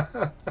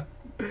plants.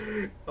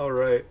 All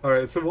right.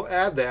 So we'll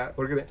add that.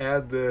 We're gonna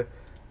add the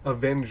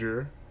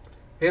Avenger,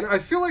 and I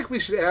feel like we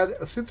should add,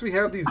 since we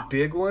have these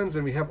big ones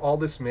and we have all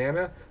this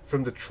mana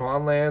from the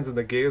Tron lands and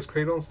the Gaia's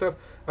Cradle and stuff.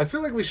 I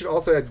feel like we should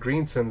also add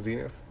Green Sun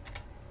Zenith.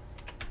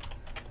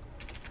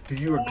 Do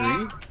you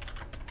agree?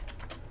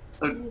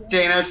 So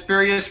Dana,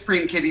 Spirius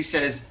Supreme Kitty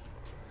says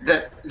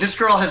that this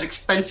girl has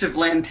expensive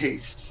land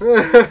tastes.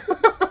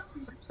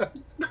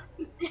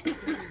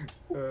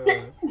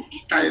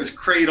 Gaia's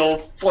Cradle,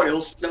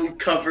 foil snow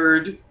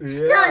covered.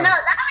 Yeah. No, that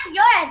was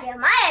your idea.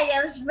 My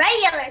idea was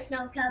regular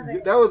snow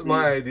covered. That was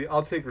my idea.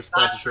 I'll take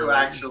responsibility. true,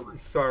 actually.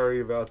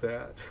 Sorry about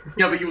that.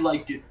 Yeah, but you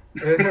liked it.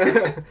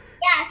 Yeah,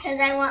 because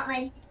I want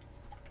my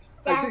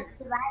dad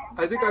to buy them.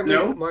 I think I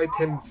No? made my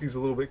tendencies a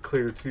little bit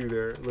clear too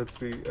there. Let's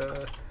see.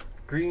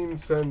 Green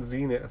Sun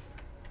Zenith.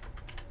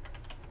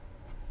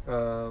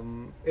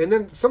 And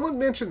then someone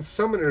mentioned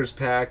Summoner's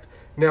Pact.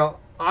 Now,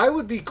 I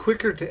would be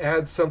quicker to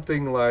add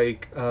something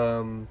like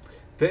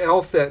the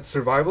elf that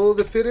Survival of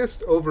the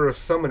Fittest over a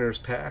Summoner's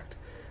Pact.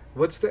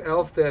 What's the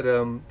elf that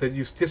that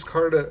you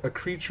discard a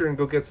creature and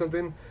go get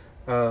something?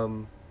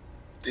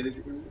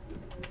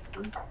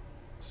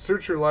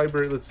 Search your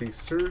library. Let's see.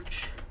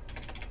 Search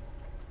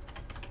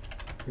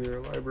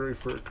your library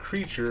for a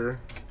creature.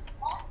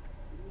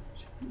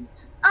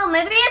 Oh,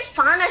 maybe it's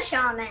Fauna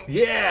Shaman.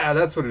 Yeah,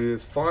 that's what it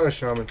is. Fauna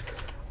Shaman.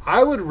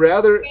 I would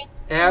rather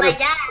add My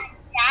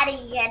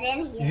daddy, get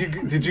in here.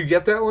 Did you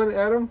get that one,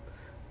 Adam?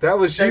 That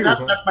was you.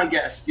 That's my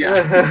guess,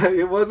 yeah.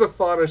 It was a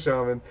Fauna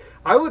Shaman.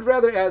 I would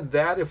rather add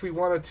that if we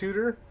want a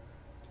tutor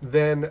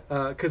than,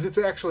 because it's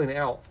actually an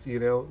elf,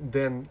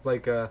 than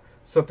like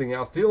something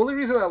else. The only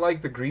reason I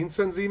like the Green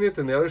Sun Zenith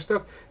and the other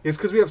stuff is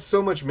because we have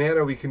so much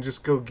mana we can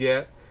just go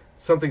get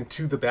something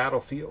to the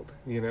battlefield,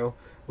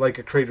 like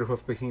a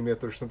Craterhoof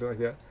Behemoth or something like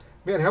that.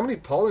 Man, how many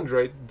Pollen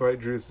Bright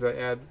Druids did I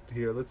add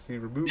here? Let's see.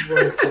 Remove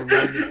one from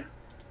me.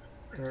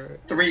 All right.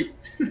 3.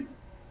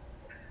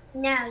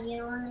 No,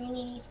 you only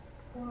need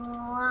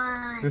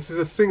one. This is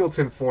a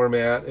singleton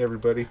format,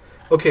 everybody.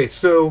 Okay,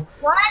 so...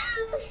 One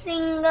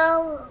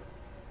single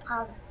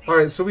pollen.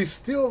 Alright, so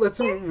let's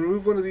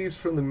remove one of these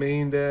from the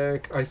main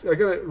deck. I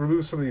gotta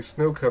remove some of these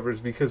snow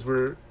covers because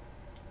we're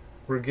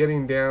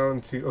getting down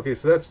to... Okay,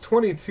 so that's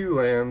 22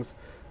 lands.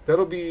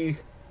 That'll be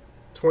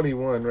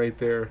 21 right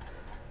there.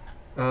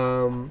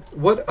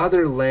 What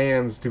other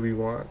lands do we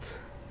want?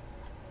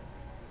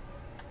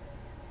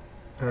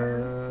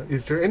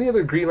 Is there any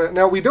other green land?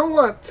 Now, we don't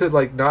want to,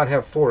 like, not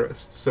have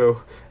forests,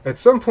 so at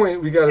some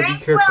point we gotta be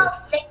careful.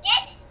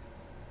 Thicket?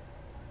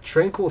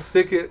 Tranquil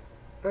Thicket.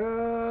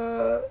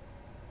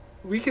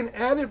 We can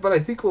add it, but I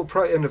think we'll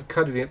probably end up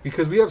cutting it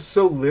because we have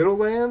so little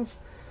lands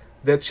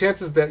that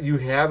chances that you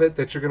have it,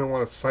 that you're going to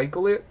want to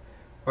cycle it,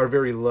 are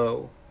very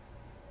low,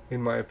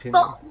 in my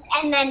opinion.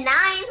 And then 9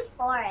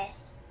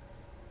 forests.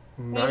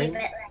 9?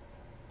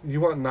 You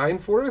want 9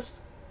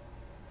 forests?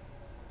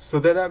 So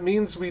then that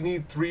means we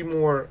need 3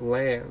 more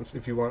lands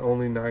if you want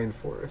only 9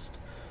 forests.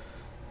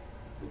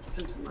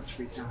 Depends how much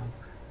we have.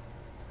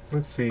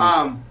 Let's see.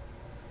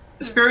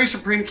 The Sperry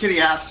Supreme Kitty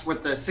asks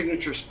what the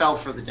signature spell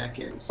for the deck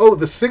is. Oh,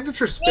 the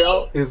signature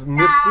spell is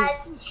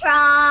Nissa's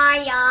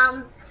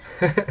Triumph.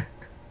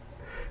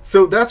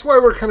 So that's why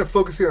we're kind of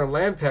focusing on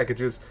land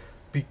packages,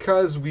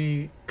 because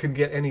we can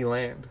get any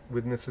land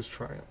with Nissa's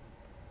Triumph.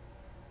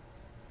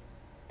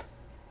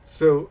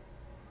 So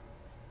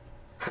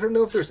I don't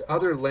know if there's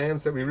other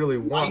lands that we really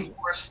want. 9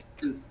 forests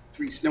and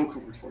 3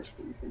 snow-covered forests,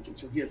 what are you thinking?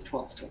 So he has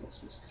 12 total,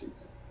 so it's the same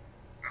thing.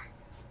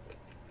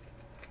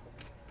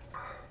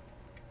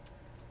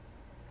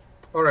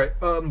 All right,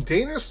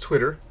 Dana's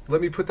Twitter.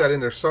 Let me put that in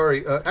there.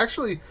 Sorry.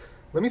 Actually,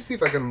 let me see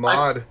if I can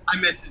mod. I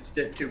messaged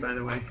it too, by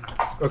the way.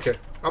 Okay,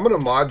 I'm gonna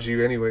mod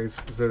you anyways,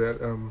 so that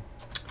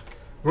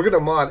we're gonna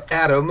mod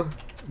Adam,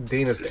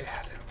 Dana's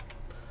dad.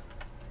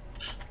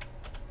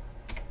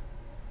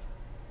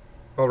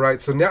 All right,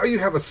 so now you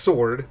have a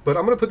sword, but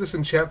I'm gonna put this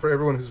in chat for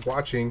everyone who's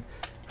watching,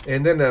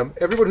 and then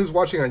everyone who's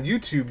watching on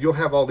YouTube, you'll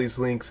have all these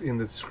links in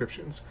the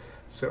descriptions,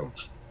 so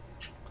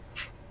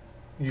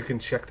you can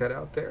check that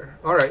out there.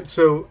 All right,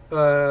 so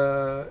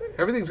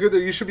everything's good there.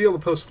 You should be able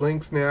to post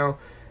links now.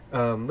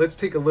 Let's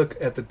take a look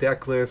at the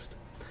deck list.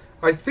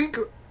 I think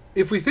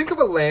if we think of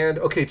a land,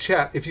 okay,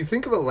 chat, if you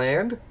think of a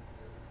land,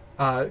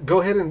 go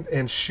ahead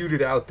and shoot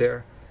it out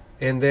there,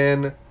 and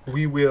then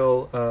we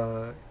will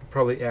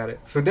probably add it.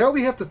 So now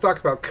we have to talk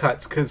about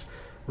cuts, because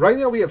right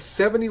now we have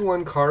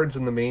 71 cards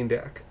in the main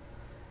deck,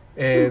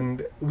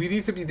 and we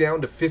need to be down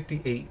to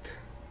 58.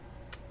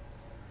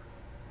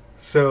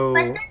 So...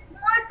 But there's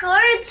more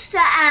cards to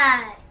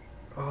add.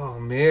 Oh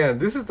man,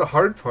 this is the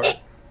hard part.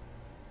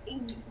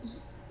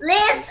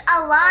 List,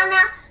 Alana,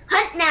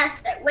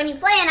 Huntmaster. When you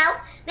play an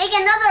elf, make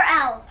another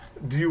elf.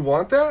 Do you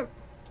want that?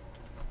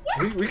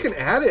 Yeah. We can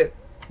add it.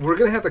 We're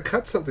going to have to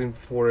cut something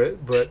for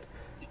it, but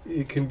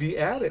it can be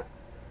added.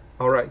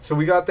 All right, so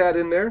we got that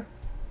in there.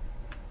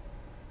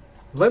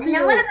 Let me And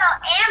then know. what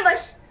about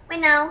ambush? Wait,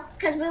 no,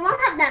 because we won't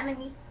have that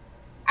many.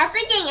 I was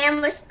thinking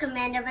ambush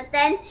commander, but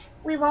then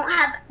we won't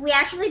have. We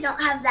actually don't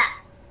have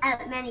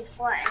that many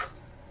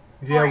forests.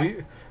 Yeah,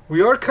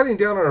 we are cutting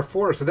down on our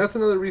forest, and that's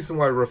another reason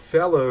why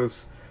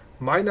Raffellos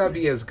might not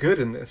be as good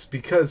in this,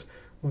 because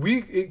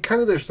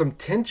there's some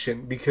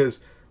tension, because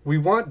we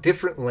want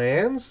different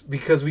lands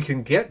because we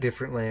can get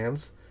different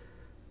lands,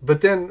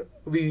 but then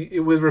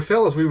with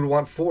Raffellos we would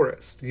want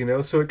forest, you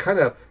know, so it kind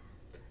of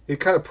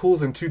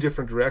pulls in 2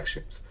 different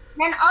directions.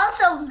 Then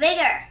also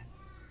vigor.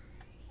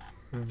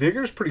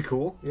 Vigor's pretty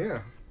cool, yeah.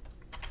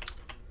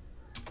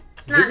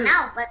 It's not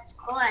now, but it's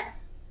good.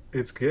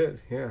 It's good,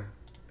 yeah.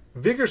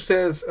 Vigor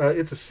says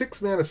it's a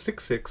 6-mana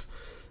 6/6.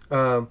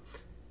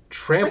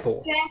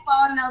 Trample. With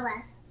trample, no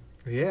less.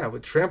 Yeah,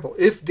 with trample.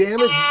 If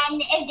damage.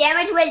 And if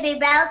damage would be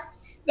dealt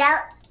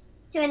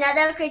to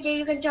another creature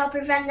you control,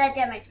 prevent that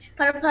damage.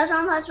 Put a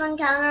 +1/+1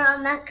 counter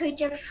on that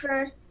creature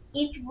for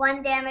each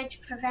 1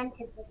 damage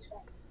prevented this way.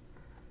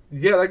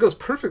 Yeah, that goes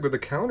perfect with the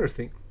counter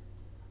theme.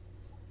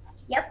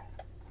 Yep.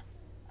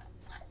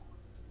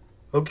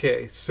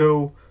 Okay,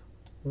 so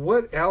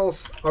what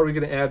else are we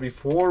going to add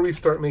before we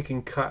start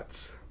making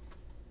cuts?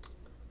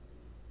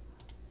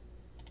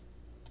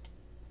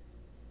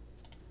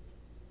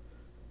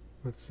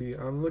 Let's see,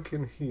 I'm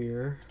looking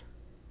here.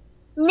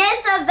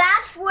 Nissa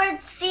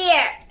Vastward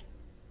Seer.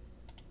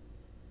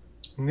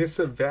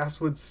 Nissa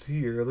Vastwood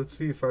Seer. Let's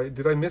see if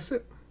did I miss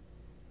it?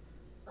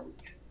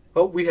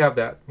 Oh, we have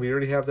that. We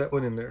already have that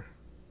one in there.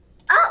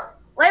 Oh,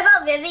 what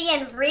about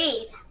Vivian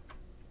Reed?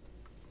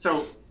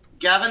 So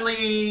Gavin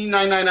Lee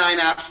 999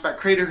 asked about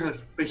Crater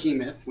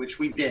Behemoth, which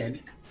we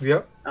did.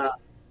 Yep. I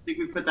think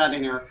we put that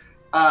in there.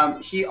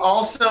 He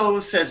also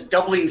says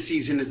doubling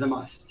season is a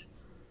must.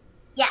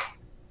 Yeah,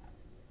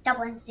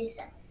 doubling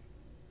season.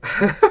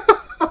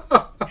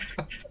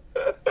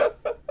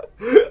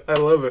 I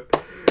love it.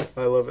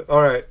 I love it.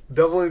 All right,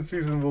 doubling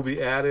season will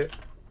be added.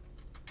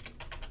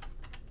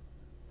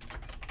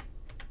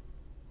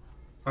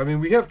 I mean,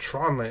 we have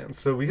Tron lands,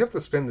 so we have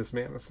to spend this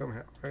mana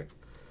somehow, right?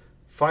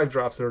 5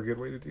 drops are a good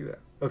way to do that.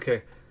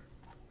 Okay,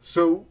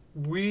 so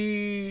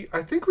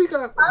I think we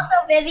got...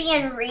 Also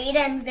Vivian Reed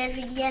and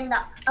Vivian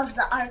of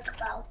the Arc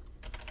Bow.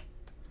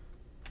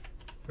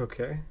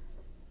 Okay.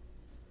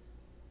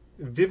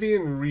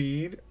 Vivian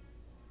Reed.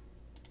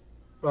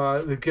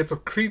 It gets a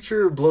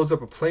creature, blows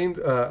up a plane,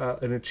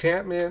 an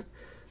enchantment,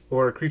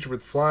 or a creature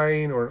with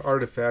flying, or an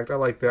artifact. I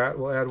like that.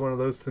 We'll add one of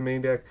those to the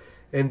main deck.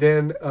 And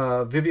then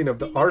Vivian of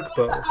the Arc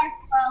Bow.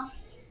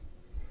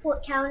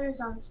 put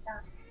counters on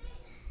stuff.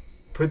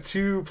 Put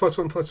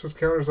 2+1/+1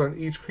 counters on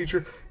each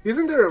creature.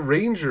 Isn't there a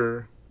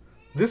ranger?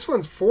 This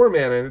one's 4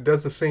 mana and it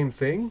does the same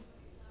thing,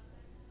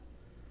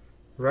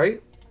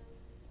 right?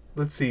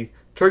 Let's see.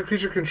 Target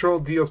creature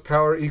controlled deals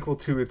power equal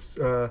to its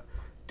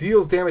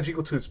deals damage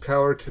equal to its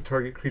power to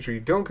target creature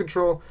you don't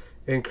control,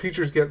 and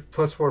creatures get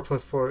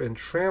 +4/+4 and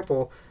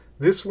trample.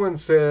 This one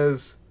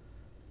says,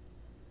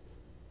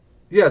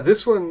 yeah,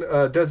 this one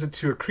does it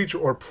to a creature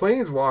or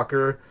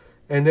planeswalker,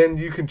 and then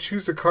you can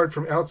choose a card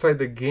from outside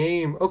the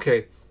game.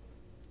 Okay.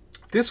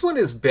 This one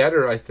is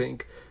better, I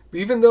think,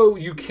 even though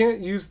you can't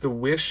use the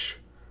Wish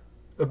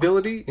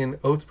ability in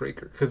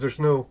Oathbreaker because there's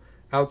no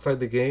outside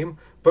the game.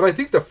 But I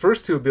think the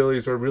first 2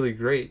 abilities are really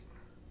great.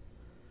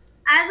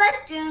 I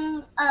like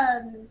doing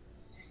of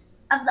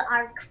the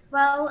arc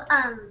bow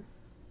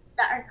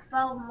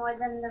more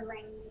than the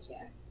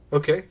ranger.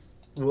 Okay,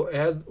 we'll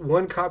add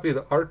 1 copy of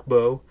the arc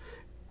bow.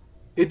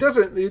 It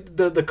doesn't.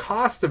 The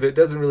cost of it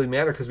doesn't really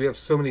matter because we have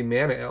so many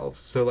mana elves.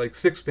 So like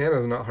 6 mana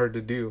is not hard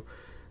to do.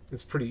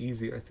 It's pretty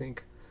easy, I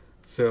think.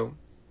 So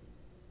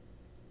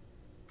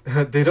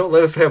they don't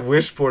let us have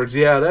wish boards.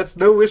 Yeah, that's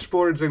no wish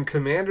boards in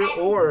Commander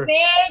or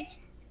Big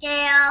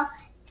scale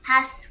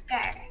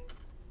Tusker.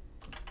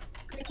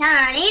 Put a counter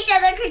on each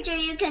other creature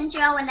you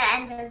control when it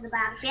enters the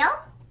battlefield.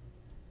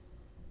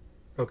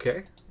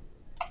 Okay.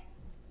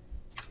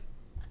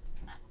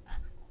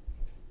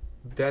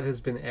 That has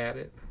been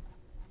added.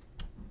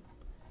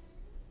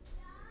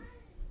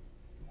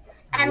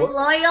 And What?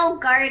 Loyal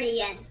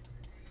Guardian.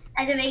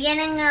 At the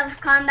beginning of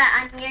combat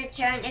on your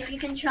turn, if you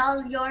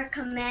control your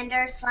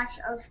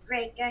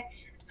commander/Oathbreaker,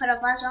 put a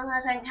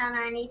 +1/+1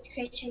 counter on each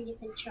creature you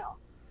control.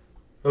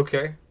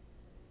 Okay.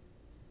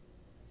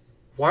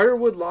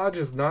 Wirewood Lodge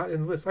is not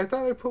in the list. I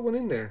thought I put one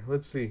in there.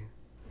 Let's see.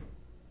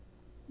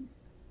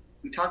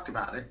 We talked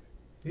about it.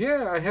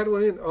 Yeah, I had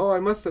one in. Oh, I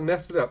must have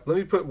messed it up. Let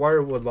me put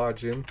Wirewood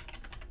Lodge in.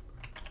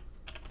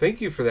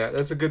 Thank you for that.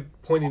 That's a good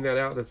pointing that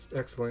out. That's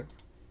excellent.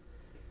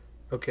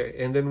 Okay,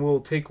 and then we'll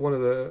take one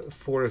of the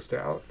forest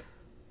out.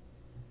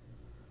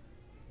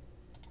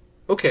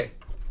 Okay.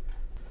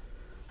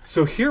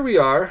 So here we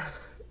are.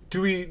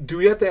 Do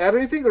we have to add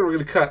anything, or are we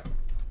gonna cut?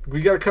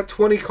 We gotta cut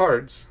 20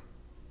 cards.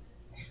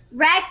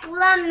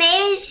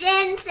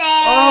 Reclamation Save!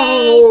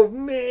 Oh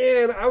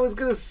man, I was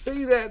gonna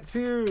say that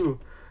too.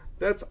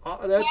 That's an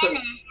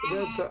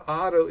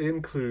auto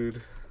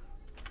include.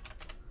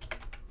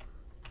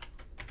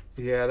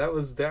 Yeah, that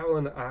was that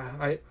one.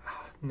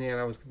 Man,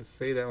 I was gonna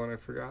say that one. I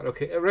forgot.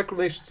 Okay,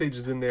 Reclamation Sage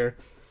is in there.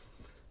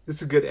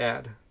 It's a good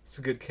add. It's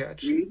a good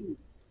catch.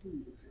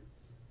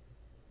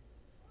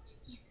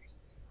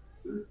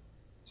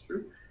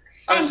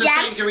 I was And just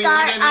Jack saying, do we need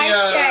any,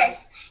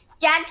 Archers.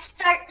 Jack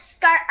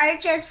Scar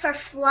Archers for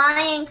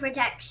flying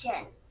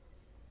protection.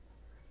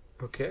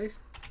 Okay.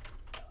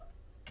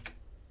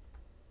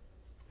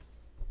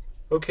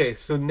 Okay,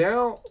 so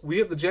now we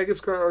have the Jagged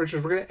Scar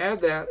Archers. We're going to add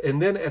that,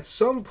 and then at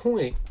some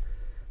point,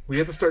 we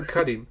have to start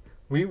cutting.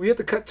 We have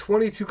to cut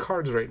 22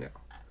 cards right now.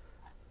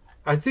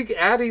 I think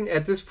adding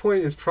at this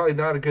point is probably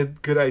not a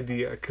good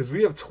idea, because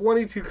we have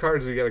 22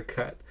 cards we got to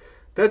cut.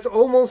 That's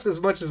almost as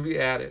much as we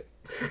added.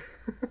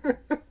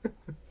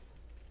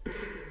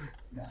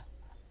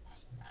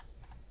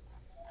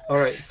 All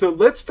right, so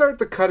let's start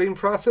the cutting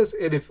process,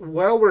 and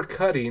while we're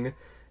cutting,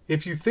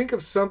 if you think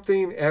of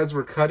something as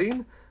we're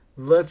cutting,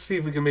 let's see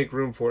if we can make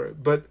room for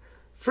it. But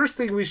first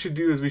thing we should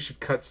do is we should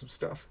cut some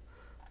stuff.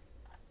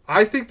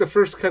 I think the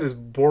first cut is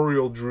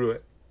Boreal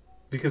Druid,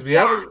 because we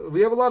have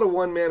a lot of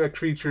 1 mana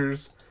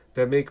creatures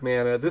that make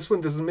mana. This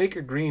one doesn't make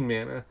a green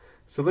mana,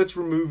 so let's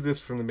remove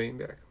this from the main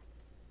deck.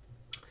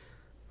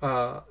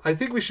 I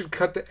think we should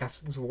cut the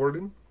Essence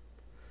Warden,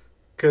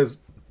 because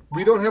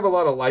we don't have a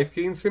lot of life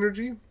gain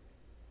synergy.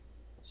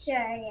 Sure,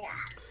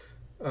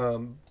 yeah.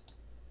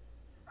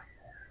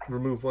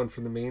 Remove 1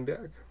 from the main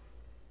deck.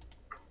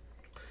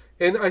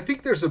 And I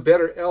think there's a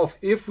better elf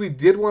if we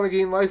did want to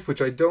gain life, which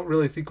I don't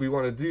really think we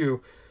want to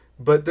do.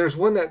 But there's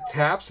one that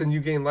taps and you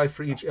gain life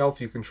for each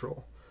elf you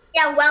control.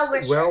 Yeah,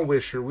 Well-Wisher.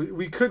 Well-Wisher.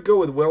 We could go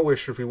with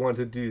Well-Wisher if we wanted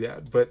to do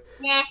that. But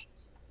Nah.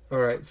 all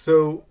right,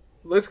 so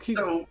let's keep...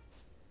 So,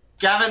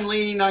 Gavin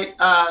Lee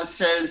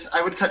says,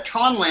 I would cut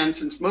Tron land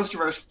since most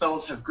of our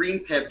spells have green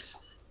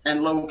pips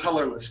and low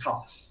colorless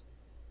costs.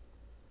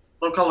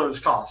 Low colorless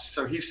costs.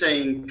 So he's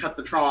saying cut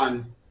the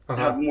Tron to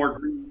have more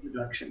green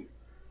reduction.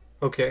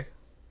 Okay.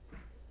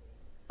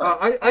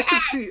 I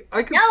could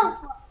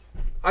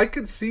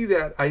see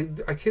that.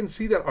 I can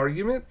see that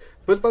argument,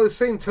 but by the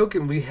same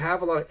token, we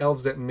have a lot of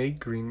elves that make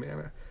green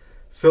mana.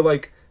 So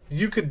like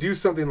you could do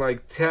something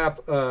like tap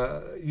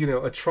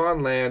a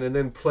Tron land and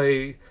then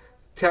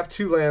tap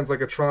 2 lands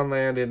like a Tron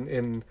land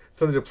and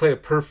something to play a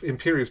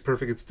Imperious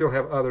Perfect and still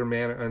have other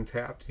mana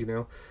untapped,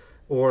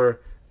 or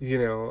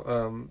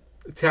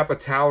tap a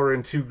tower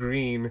and 2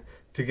 green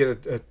to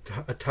get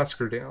a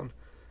Tusker down,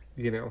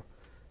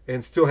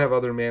 and still have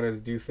other mana to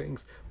do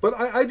things. But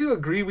I do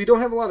agree, we don't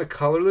have a lot of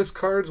colorless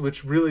cards,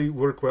 which really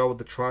work well with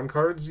the Tron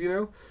cards,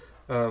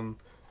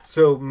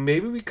 So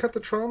maybe we cut the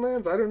Tron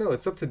lands? I don't know.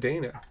 It's up to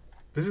Dana.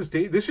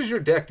 This is your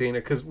deck, Dana.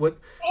 Because what?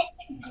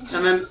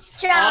 And then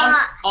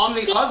on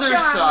the other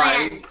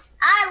side, lands.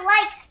 I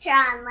like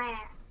Tron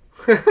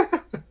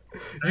land.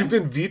 You've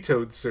been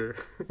vetoed, sir.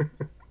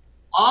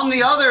 on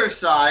the other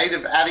side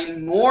of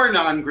adding more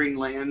non-green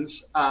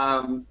lands,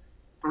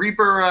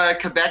 Reaper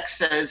Quebec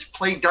says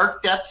play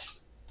Dark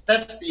Depths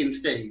Thespian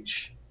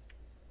Stage.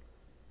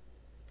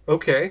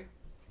 Okay.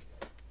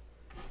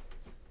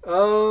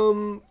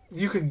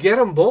 You could get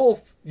them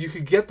both. You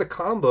could get the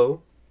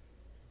combo,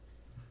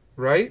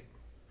 right?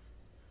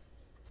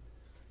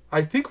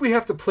 I think we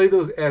have to play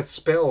those as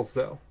spells,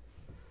 though.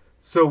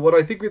 So what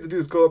I think we have to do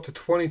is go up to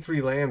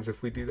 23 lands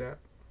if we do that.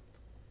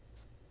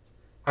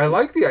 I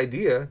like the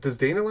idea. Does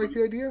Dana like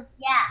the idea?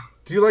 Yeah.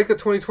 Do you like a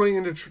 2020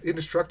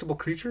 indestructible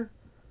creature?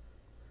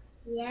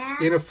 Yeah.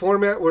 In a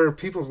format where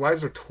people's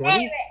lives are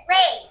 20?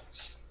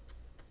 Wait.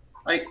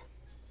 Like,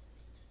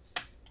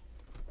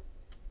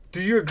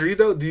 do you agree,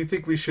 though? Do you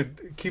think we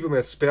should keep them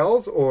as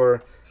spells,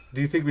 or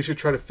do you think we should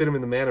try to fit them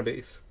in the mana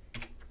base? I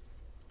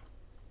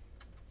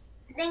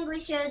think we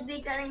should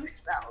be getting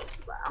spells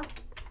as well.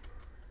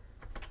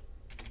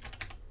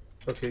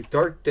 Okay,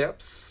 Dark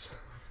Depths.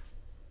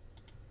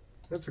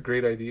 That's a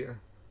great idea.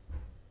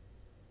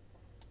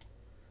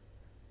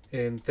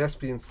 And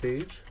Thespian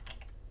Stage.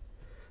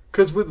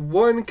 Because with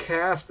one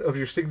cast of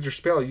your signature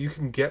spell, you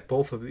can get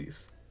both of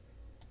these.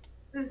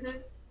 Mm-hmm.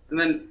 And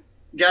then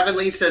Gavin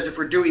Lee says if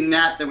we're doing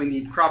that, then we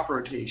need crop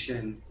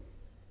rotation.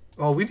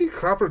 Oh, we need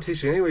crop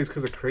rotation anyways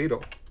because of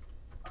Cradle.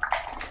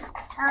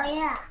 Oh,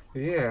 yeah.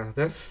 Yeah,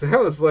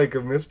 that was like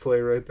a misplay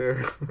right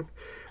there.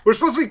 We're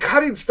supposed to be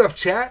cutting stuff,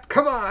 chat.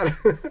 Come on.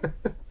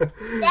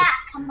 Yeah,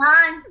 come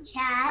on,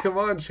 chat. Come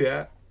on,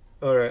 chat.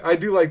 All right. I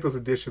do like those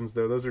additions,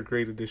 though. Those are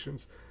great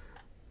additions.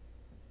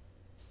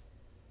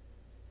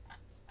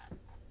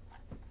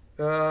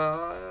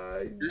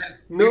 Nope.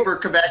 Reaper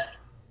Quebec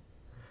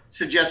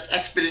suggests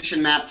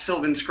Expedition Map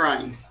Sylvan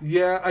Scrying.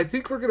 Yeah, I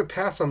think we're going to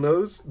pass on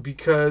those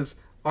because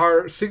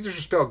our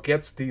signature spell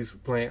gets these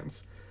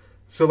lands.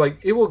 So, like,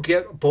 it will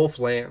get both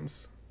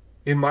lands,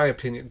 in my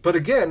opinion. But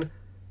again,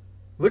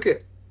 look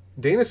at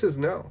Dana says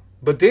no.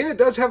 But Dana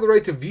does have the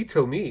right to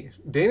veto me.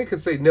 Dana can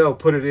say no,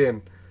 put it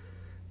in.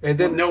 And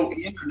then Well, no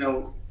in or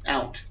no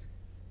out?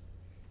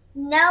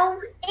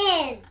 No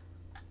in.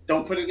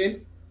 Don't put it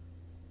in?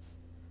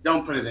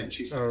 Don't put it in,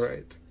 she says. all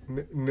right.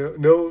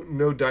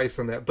 No dice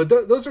on that. But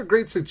those are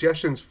great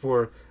suggestions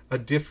for a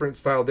different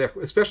style deck,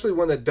 especially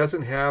one that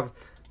doesn't have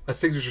a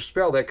signature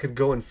spell that could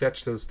go and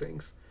fetch those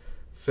things.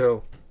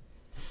 So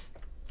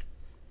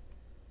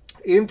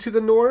Into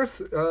the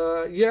North, Into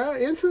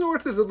the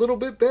North is a little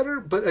bit better,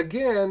 but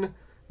again,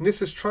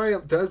 Nissa's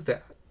Triumph does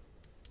that,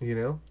 you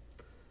know?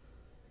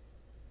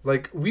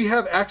 Like, we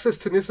have access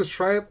to Nissa's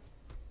Triumph,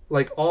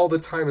 like, all the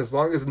time as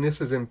long as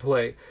Nissa's in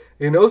play.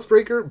 In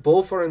Oathbreaker,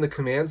 both are in the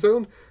command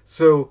zone,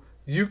 so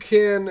you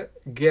can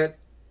get,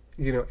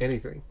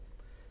 anything.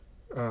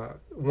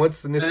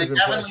 Once the Nissa's in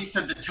play. Gavin Lee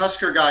said the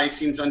Tusker guy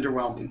seems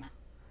underwhelming.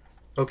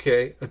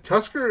 Okay, a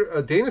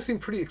Tusker, Dana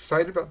seemed pretty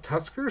excited about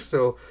Tusker,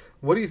 so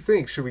what do you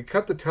think? Should we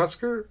cut the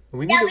Tusker?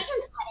 We can cut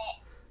it.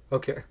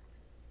 Okay.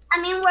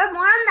 I mean, we're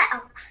more on the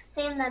elk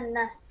theme than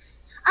the...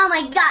 Oh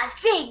my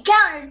gosh, big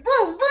counters,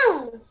 boom,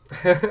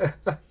 boom!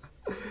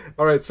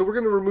 All right, so we're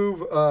going to remove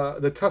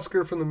the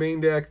Tusker from the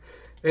main deck,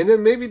 and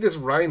then maybe this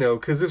Rhino,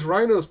 because this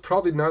Rhino is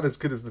probably not as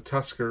good as the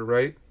Tusker,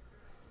 right?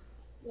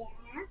 Yeah.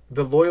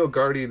 The Loyal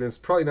Guardian is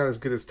probably not as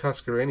good as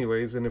Tusker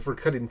anyways, and if we're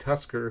cutting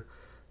Tusker,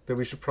 then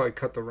we should probably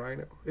cut the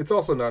Rhino. It's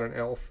also not an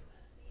elf.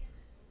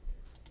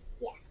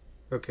 Yeah.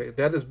 Okay,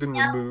 that has been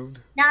removed.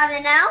 Not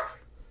an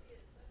elf?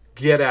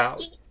 Get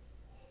out.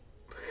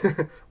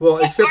 Well,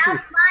 Get except out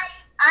for my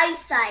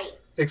eyesight.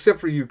 Except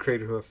for you,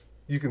 Craterhoof.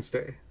 You can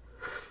stay.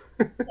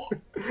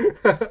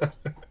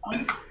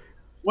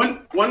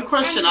 One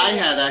question I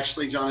had,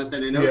 actually,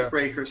 Jonathan, in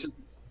Oathbreaker, so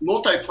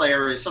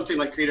multiplayer is something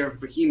like Creator of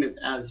Behemoth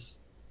as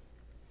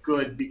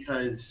good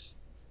because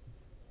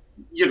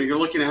you're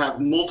looking to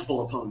have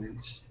multiple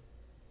opponents.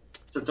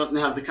 So it doesn't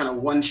have the kind of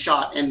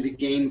one-shot end the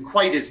game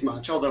quite as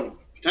much, although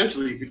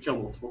potentially you could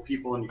kill multiple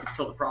people and you could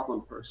kill the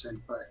problem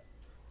person. But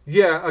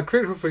yeah, a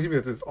Creator of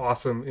Behemoth is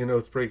awesome in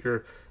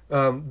Oathbreaker.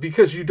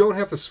 Because you don't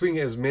have to swing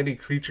as many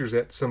creatures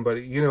at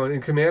somebody.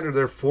 In Commander,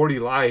 they're 40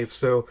 life,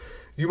 so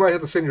you might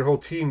have to send your whole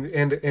team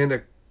and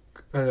a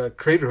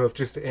Craterhoof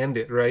just to end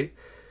it, right?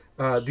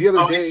 The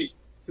other day...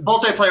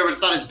 Multiplayer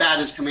was not as bad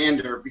as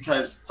Commander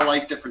because the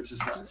life differences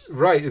does.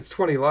 Right, it's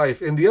 20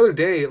 life. And the other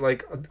day,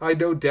 like, I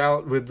no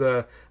doubt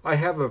I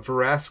have a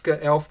Veraska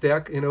elf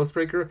deck in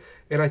Oathbreaker,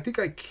 and I think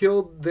I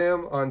killed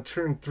them on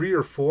turn 3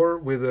 or 4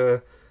 with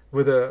a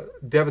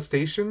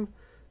Devastation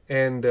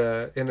and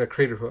a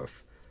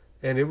Craterhoof.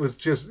 And it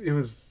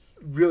was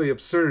really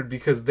absurd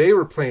because they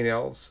were playing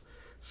elves.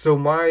 So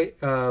my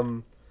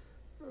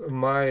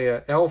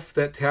elf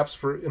that taps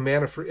for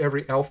mana for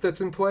every elf that's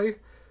in play,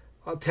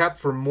 I'll tap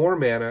for more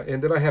mana,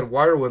 and then I had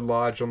Wirewood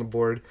Lodge on the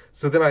board.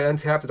 So then I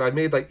untapped it. I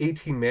made like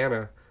 18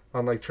 mana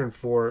on like turn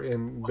 4,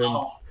 and then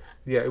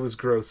Yeah, it was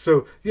gross.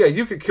 So yeah,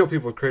 you could kill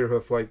people with Crater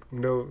Hoof like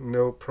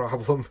no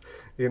problem.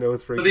 You know,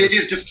 with So the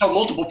idea is just kill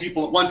multiple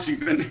people at once,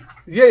 even.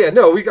 Yeah,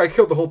 no, I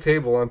killed the whole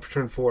table on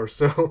turn 4.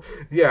 So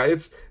yeah,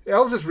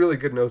 Elves is really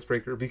good in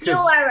Oathbreaker because You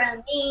are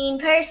a mean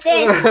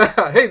person.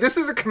 hey, this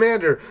is a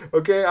commander.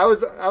 Okay, I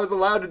was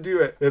allowed to do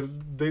it,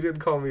 and they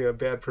didn't call me a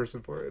bad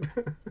person for it.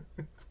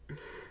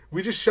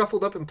 We just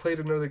shuffled up and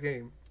played another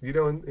game, you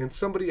know, and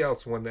somebody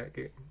else won that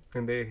game,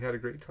 and they had a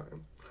great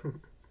time.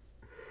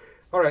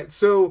 All right,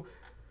 so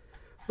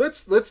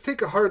let's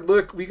take a hard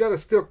look. We got to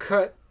still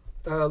cut.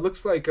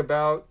 Looks like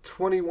about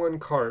 21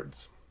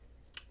 cards.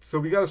 So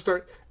we got to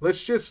start.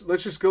 Let's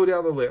just go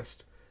down the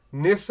list.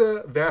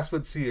 Nissa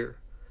Vastwood Seer.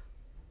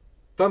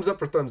 Thumbs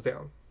up or thumbs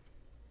down?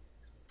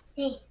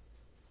 Hey.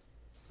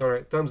 All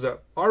right, thumbs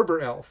up.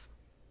 Arbor Elf.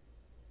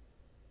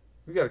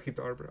 We got to keep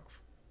the Arbor Elf.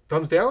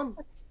 Thumbs down?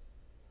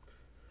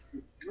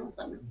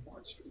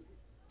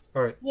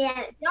 All right. Yeah,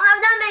 you don't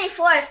have that many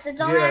forests.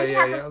 It's only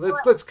Yeah.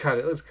 Let's cut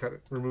it. Let's cut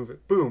it. Remove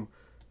it. Boom.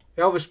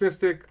 Elvish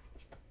Mystic.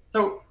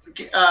 So,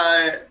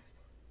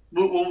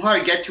 we'll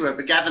probably get to it,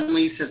 but Gavin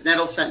Lee says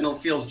Nettle Sentinel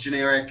feels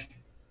generic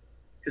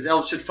because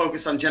elves should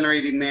focus on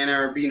generating mana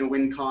or being a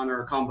win con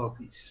or a combo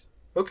piece.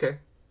 Okay.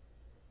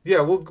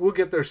 Yeah, we'll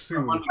get there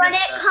soon. But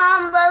it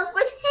combos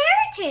with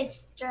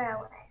Heritage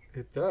Druid.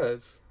 It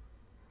does.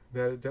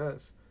 That it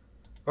does.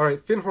 All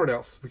right, Finhorn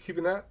Elves. We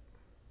keeping that?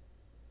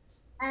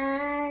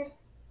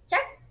 Sure.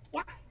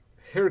 Yeah.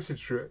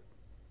 Heritage Druid.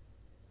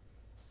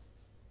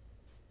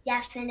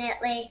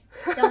 Definitely.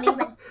 Don't even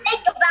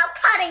think about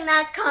cutting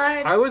that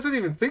card. I wasn't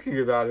even thinking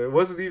about it.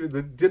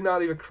 It did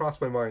not even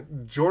cross my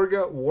mind.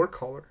 Jorga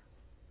Warcaller.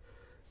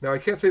 Now I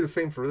can't say the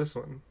same for this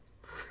one.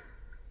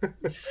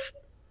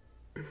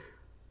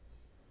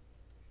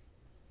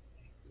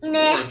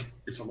 Nah.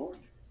 It's a lord.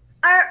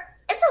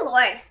 It's a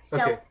lord.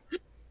 So. Okay.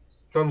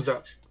 Thumbs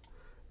up.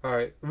 All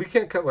right. We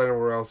can't cut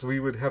Llanowar else. We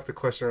would have to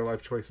question our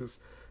life choices.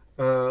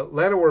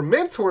 Llanowar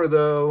Mentor,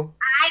 though.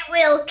 I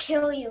will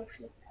kill you.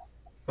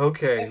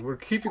 Okay, we're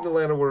keeping the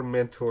Llanowar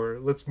Mentor.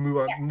 Let's move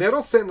on. Yeah.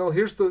 Nettle Sentinel.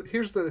 Here's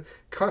the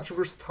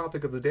controversial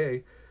topic of the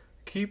day: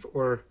 keep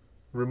or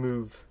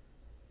remove.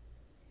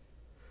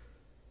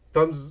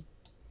 Thumbs.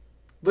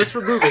 Let's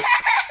remove it.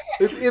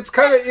 It's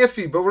kind of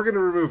iffy, but we're gonna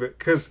remove it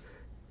because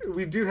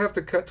we do have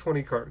to cut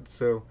 20 cards.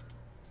 So,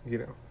 you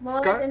know.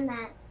 More than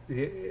that.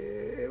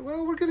 Yeah.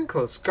 Well, we're getting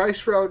close. Sky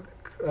Shroud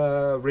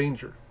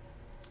Ranger.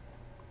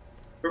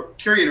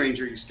 Curian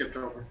Ranger, you skipped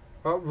over.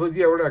 Oh, well,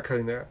 yeah, we're not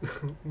cutting that.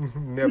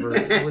 Never.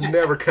 We'll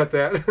never cut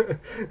that.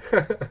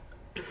 What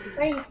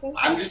do you think?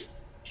 I'm just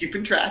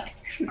keeping track.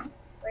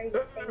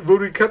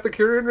 Would we cut the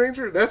Curian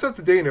Ranger? That's up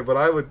to Dana, but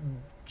I would...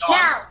 No.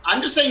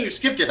 I'm just saying you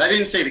skipped it. I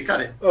didn't say to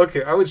cut it.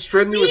 Okay, I would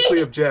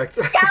strenuously object.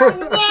 Don't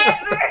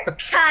never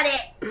cut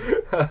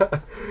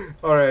it.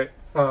 All right.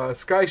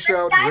 Sky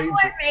Shroud Ranger.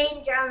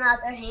 Ranger, on the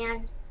other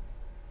hand.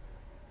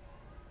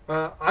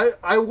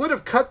 I would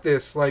have cut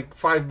this like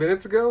 5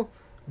 minutes ago,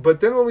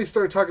 but then when we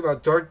started talking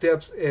about Dark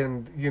Depths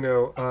and, you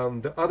know,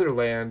 the other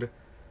land,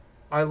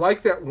 I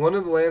like that one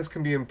of the lands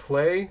can be in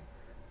play.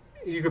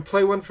 You could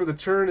play one for the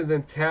turn and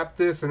then tap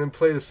this and then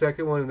play the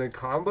second one and then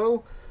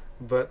combo.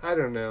 But I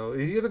don't know.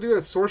 You have to do it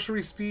at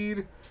sorcery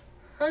speed.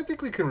 I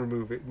think we can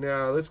remove it.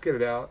 Now let's get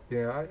it out.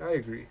 Yeah, I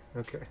agree.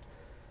 Okay.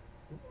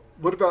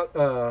 What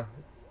about,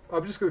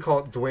 I'm just going to call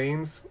it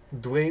Dwayne's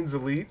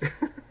Elite.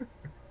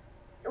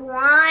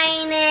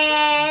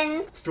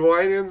 Dwynen's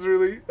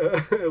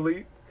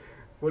Elite.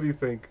 What do you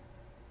think?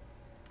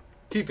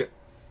 Keep it.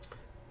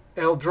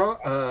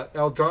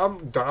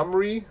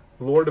 Eldamri,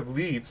 Lord of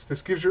Leaves.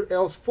 This gives your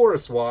elves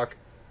Forest Walk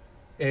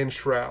and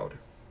Shroud.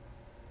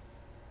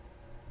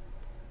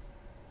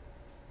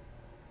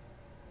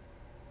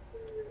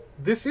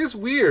 This is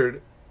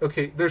weird.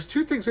 Okay, there's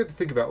two things we have to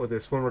think about with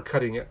this when we're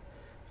cutting it.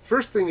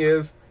 First thing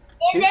is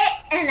it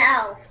an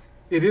elf?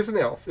 It is an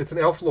elf. It's an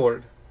elf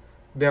lord.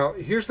 Now,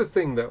 here's the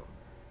thing, though.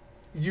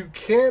 You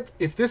can't,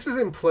 if this is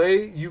in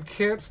play, you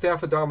can't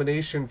Staff of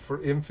Domination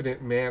for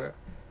infinite mana.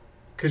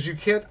 Because you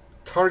can't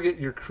target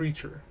your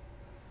creature.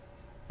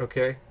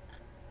 Okay?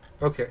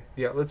 Okay,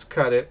 yeah, let's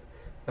cut it.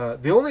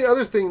 The only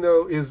other thing,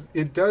 though, is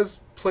it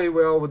does play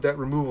well with that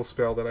removal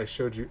spell that I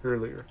showed you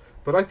earlier.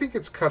 But I think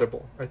it's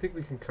cuttable. I think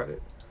we can cut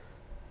it.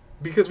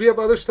 Because we have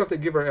other stuff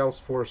that give our elves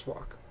Forest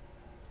Walk.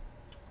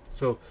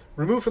 So,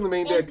 remove from the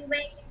main deck.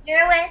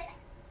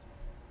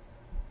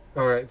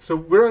 Alright, so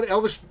we're on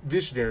Elvish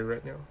Visionary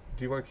right now.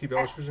 Do you want to keep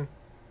Elvish Vision?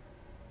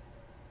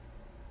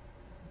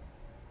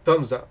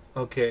 Thumbs up.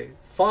 Okay.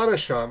 Fauna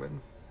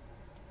Shaman.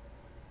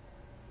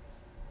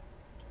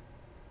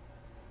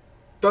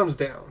 Thumbs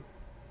down.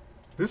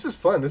 This is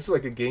fun. This is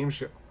like a game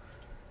show.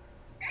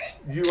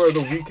 You are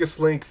the weakest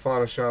link,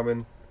 Fauna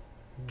Shaman.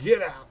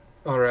 Get out.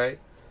 Alright.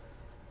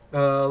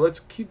 Let's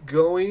keep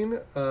going.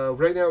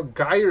 Right now,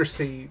 Gyre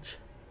Sage.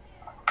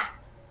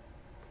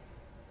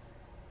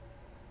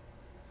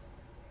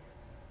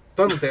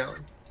 Thumbs down.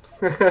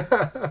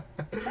 Alright,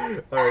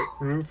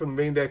 remove from the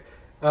main deck.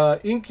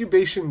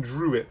 Incubation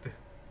Druid.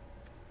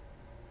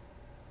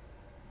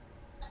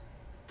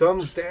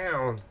 Thumbs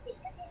down.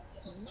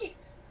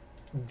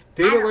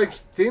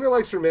 Dana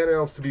likes her mana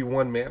elves to be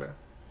 1 mana.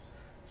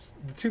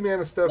 The 2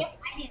 mana stuff. Yep,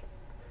 I do.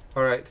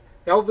 All right.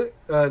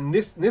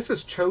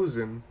 Nissa's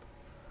Chosen.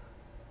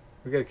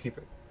 We gotta keep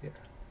it. Yeah.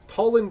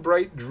 Pollen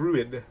Bright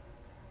Druid.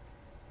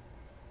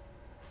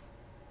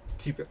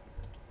 Keep it.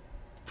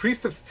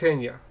 Priest of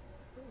Titania.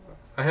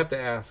 I have to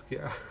ask,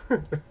 yeah.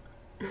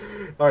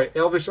 All right.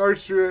 Elvish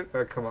Archdruid.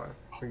 Oh, come on.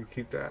 We can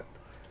keep that.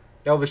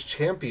 Elvish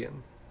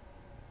Champion.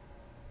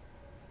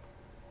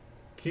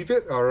 Keep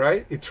it. All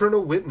right.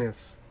 Eternal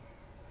Witness.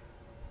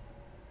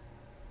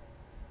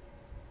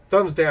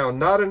 Thumbs down.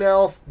 Not an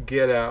elf.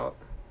 Get out.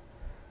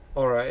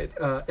 All right.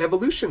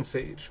 Evolution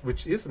Sage,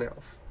 which is an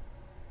elf.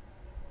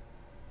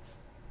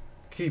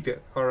 Keep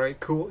it. All right.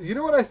 Cool. You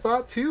know what I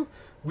thought too?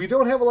 We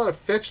don't have a lot of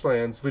fetch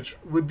lands, which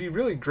would be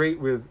really great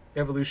with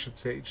Evolution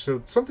Sage.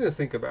 So something to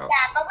think about.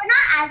 Yeah, but we're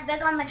not as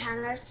big on the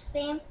counters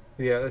theme.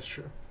 Yeah, that's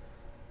true.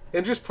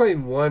 And just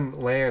playing 1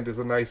 land is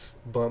a nice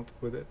bump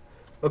with it.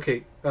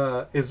 Okay,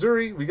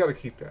 Izuri, we got to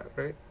keep that,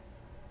 right?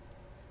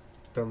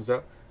 Thumbs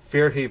up.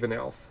 Fairhaven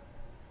Elf.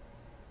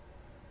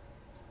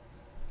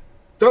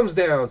 Thumbs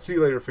down. See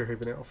you later,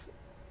 Fairhaven Elf.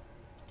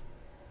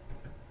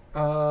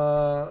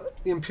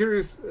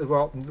 Imperious,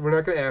 well, we're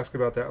not going to ask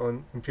about that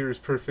one. Imperious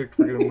Perfect.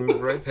 We're going to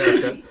move right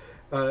past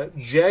that.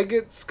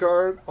 Jagged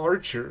Scarred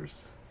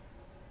Archers.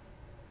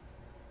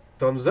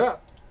 Thumbs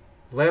up.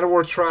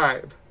 Llanowar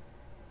Tribe.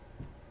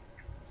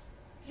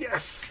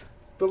 Yes!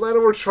 The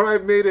Llanowar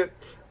Tribe made it.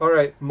 All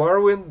right,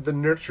 Marwyn the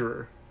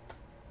Nurturer.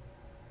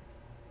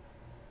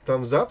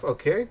 Thumbs up.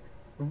 Okay.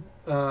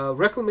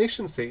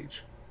 Reclamation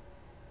Sage.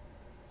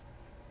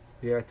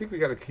 Yeah, I think we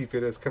got to keep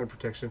it as kind of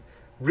protection.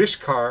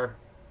 Rishkar.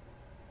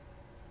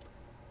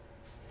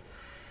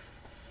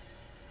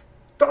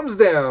 Thumbs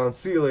down.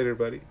 See you later,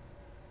 buddy.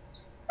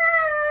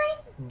 Bye.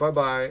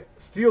 Bye-bye.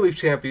 Steel Leaf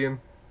Champion.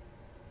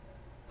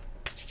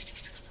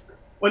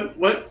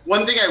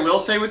 One thing I will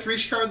say with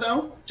Rishkar,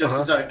 though, just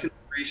as a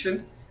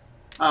consideration,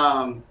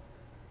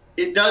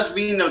 it does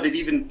mean, though, that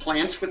even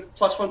plants with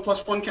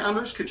 +1/+1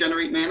 counters could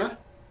generate mana.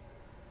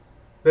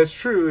 That's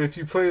true. If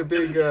you play a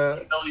big...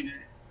 ability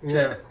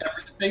to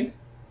everything.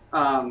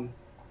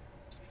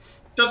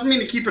 Doesn't mean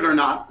to keep it or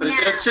not, but it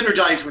does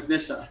synergize with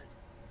Nissa.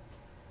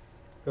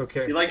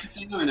 Okay. You like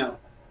it or no?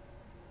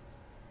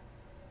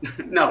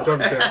 No.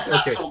 Thumbs down.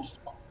 Okay.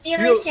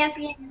 Steel Leaf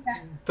Champion is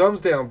the...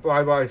 Thumbs down.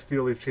 Bye-bye,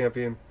 Steel Leaf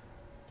Champion.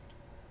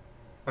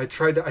 I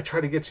tried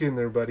to get you in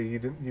there, buddy. You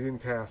didn't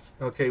pass.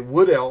 Okay,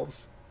 Wood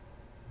Elves.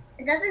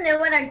 It doesn't know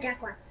what our deck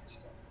wants to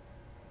do.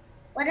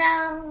 What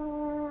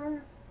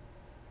else?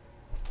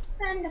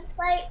 Trying to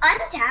play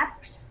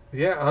untapped.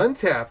 Yeah,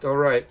 untapped. All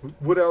right.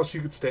 Wood Elves,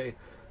 you could stay.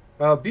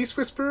 Beast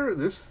Whisperer.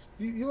 This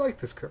you like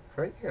this card,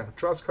 right? Yeah,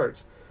 draws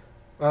cards.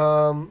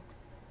 Lysana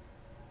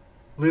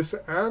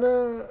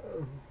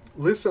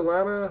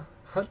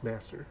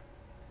Huntmaster.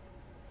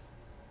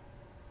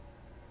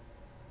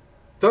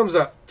 Thumbs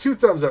up. 2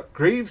 thumbs up.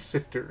 Grave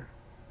Sifter.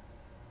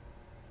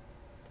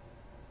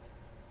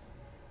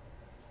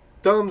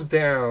 Thumbs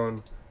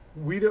down.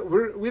 We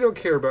don't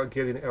care about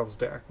getting elves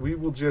back. We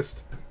will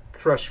just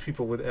crush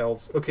people with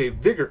elves. Okay,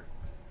 Vigor.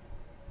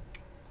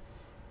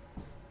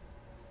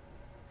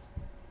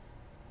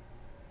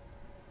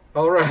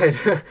 All right.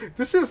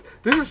 This is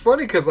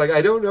funny because like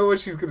I don't know what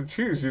she's gonna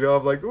choose. You know,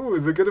 I'm like, ooh,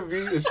 is she gonna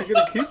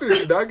keep it or is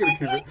she not gonna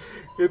keep it?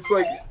 It's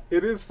like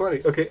it is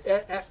funny. Okay,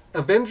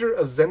 Avenger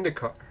of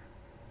Zendikar.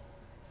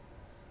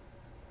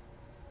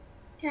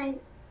 Okay,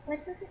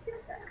 what does it do?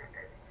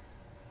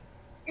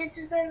 It's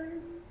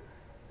very...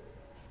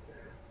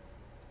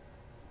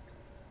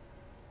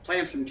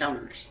 Plants and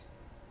counters.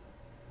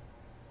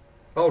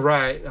 All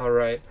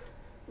right.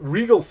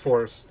 Regal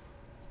Force.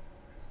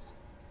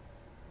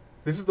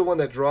 This is the one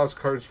that draws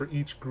cards for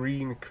each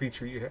green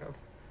creature you have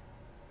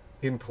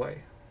in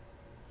play.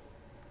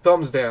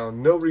 Thumbs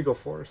down. No Regal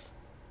Force.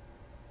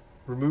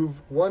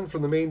 Remove 1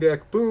 from the main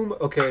deck. Boom.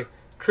 Okay.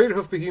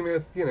 Craterhoof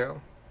Behemoth, you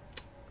know.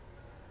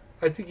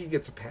 I think he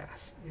gets a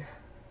pass. Yeah.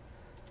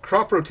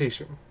 Crop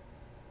Rotation.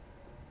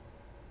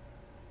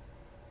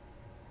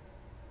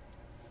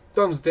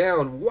 Thumbs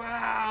down.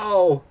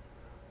 Wow.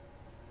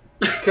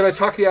 Can I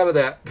talk you out of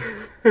that?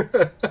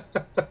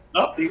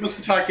 Oh, he must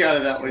have talked you out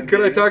of that one.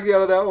 Can I talk you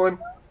out of that one?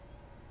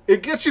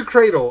 It gets you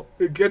Cradle.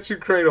 It gets you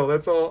Cradle.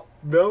 That's all.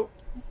 Nope.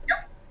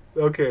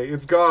 Okay,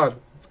 it's gone.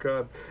 It's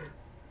gone.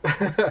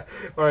 All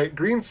right,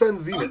 Green Sun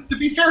Zenith. To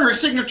be fair, her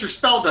signature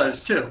spell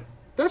does, too.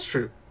 That's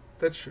true.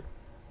 That's true.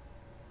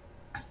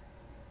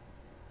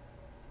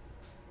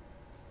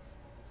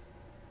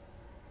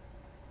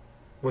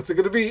 What's it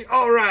going to be?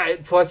 All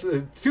right. Plus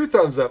 2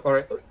 thumbs up. All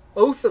right.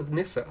 Oath of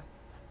Nissa.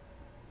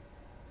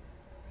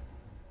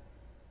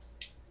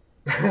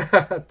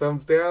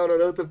 Thumbs down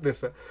on Oath of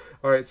Nissa.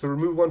 All right. So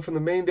remove 1 from the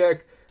main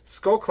deck.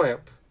 Skull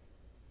Clamp.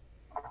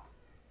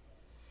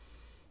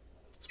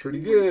 It's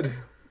pretty good.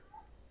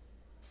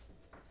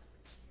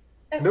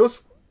 No.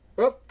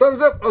 Oh,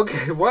 thumbs up.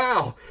 Okay.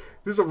 Wow.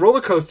 This is a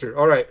roller coaster.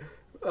 All right.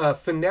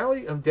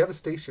 Finale of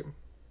Devastation.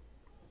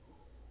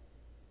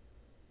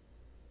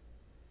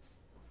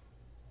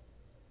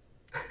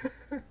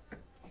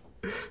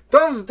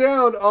 Thumbs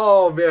down.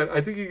 Oh man,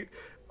 I think you.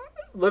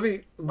 Let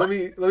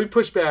me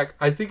push back.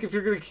 I think if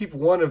you're gonna keep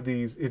one of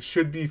these, it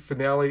should be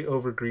Finale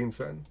over Green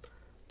Sun.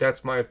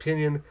 That's my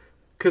opinion.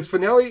 Because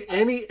Finale,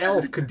 any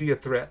elf could be a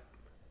threat.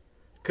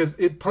 Because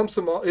it pumps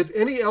them all.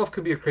 Any elf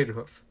could be a Crater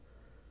Hoof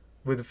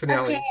with a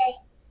Finale. Okay.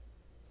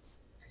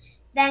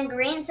 Then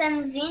Green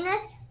Sun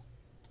Zenith.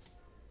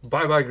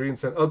 Bye Green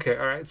Sun. Okay,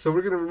 all right. So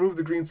we're gonna remove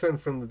the Green Sun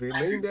from the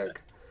main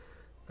deck.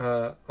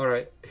 All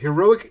right.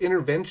 Heroic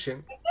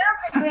Intervention.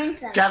 Green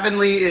Sun. Gavin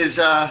Lee is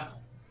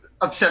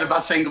upset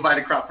about saying goodbye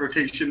to crop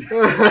rotation.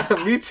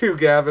 Me too,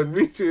 Gavin.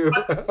 Me too.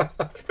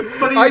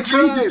 But he I agrees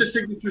tried. if the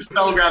signature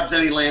spell grabs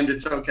any land,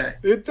 it's okay.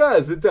 It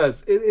does. It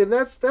does. And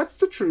that's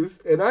the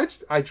truth. And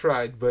I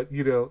tried, but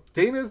you know,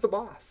 Dana is the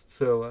boss.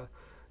 So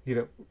you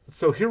know,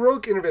 so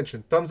Heroic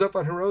Intervention. Thumbs up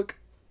on Heroic.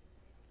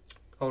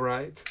 All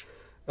right.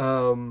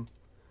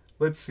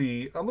 Let's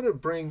see. I'm gonna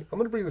bring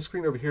the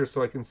screen over here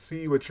so I can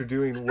see what you're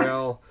doing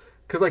well.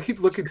 Because I keep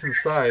looking to the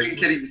side. Supreme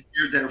Kitty was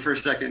scared there for a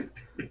second.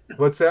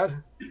 What's that?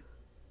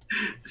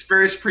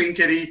 Spirit Supreme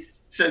Kitty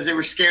says they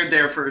were scared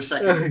there for a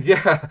second.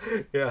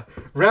 Yeah.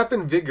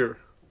 Rapid Vigor.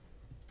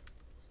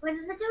 What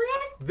does it do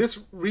again? This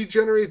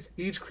regenerates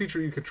each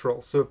creature you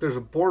control. So if there's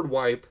a board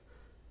wipe,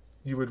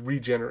 you would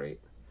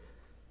regenerate.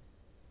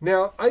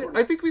 Now,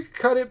 I think we could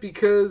cut it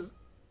because,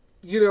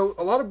 you know,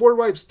 a lot of board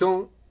wipes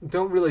don't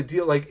really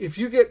deal. Like, if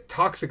you get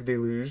Toxic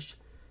Deluged,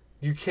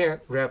 you can't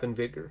Rapid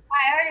Vigor.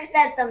 I already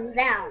said thumbs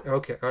down.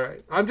 Okay, all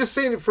right. I'm just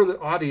saying it for the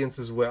audience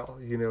as well,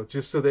 you know,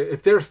 just so that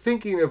if they're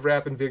thinking of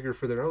Rapid Vigor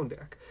for their own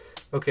deck.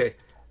 Okay,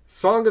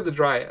 Song of the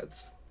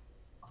Dryads.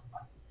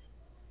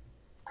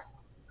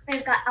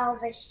 We've got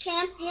Elvis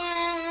Champion.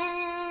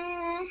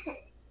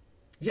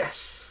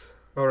 Yes.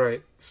 All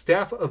right.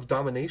 Staff of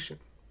Domination.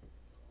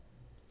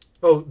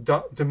 Oh,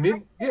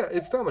 Dominion. Yeah,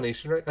 it's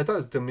Domination, right? I thought it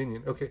was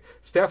Dominion. Okay.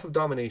 Staff of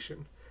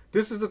Domination.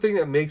 This is the thing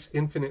that makes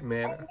infinite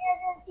mana.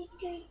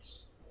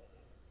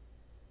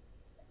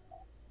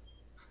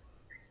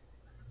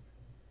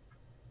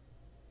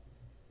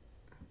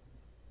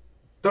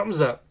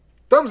 Thumbs up.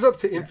 Thumbs up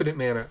to infinite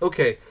mana.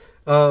 Okay.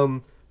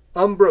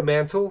 Umbra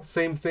Mantle,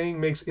 same thing,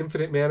 makes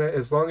infinite mana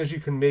as long as you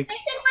can make...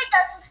 Basically,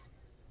 that's...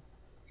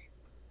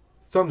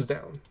 Thumbs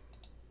down.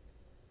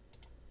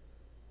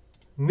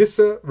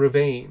 Nissa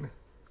Ravane.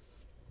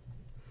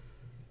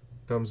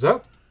 Thumbs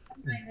up.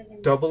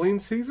 Doubling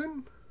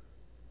Season?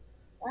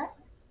 What?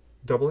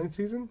 Doubling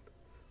Season?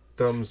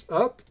 Thumbs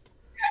up.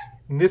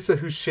 Nissa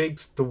Who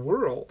Shakes the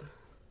World.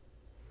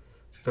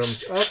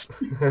 Thumbs up.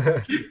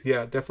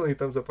 Yeah, definitely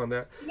thumbs up on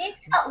that. Nick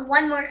got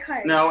one more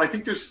card. No, I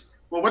think there's...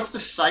 Well, what's the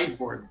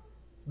sideboard?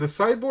 The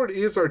sideboard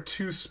is our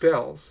 2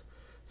 spells.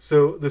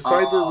 So the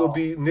sideboard will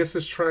be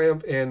Nissa's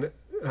Triumph and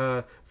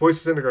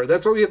Voices Integrar.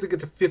 That's why we have to get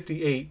to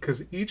 58,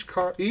 because each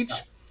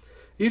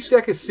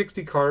deck is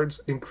 60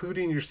 cards,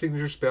 including your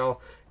signature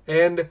spell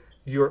and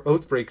your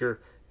Oathbreaker.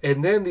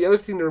 And then the other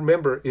thing to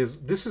remember is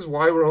this is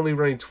why we're only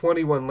running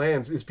 21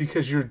 lands, is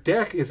because your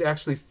deck is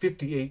actually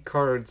 58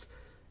 cards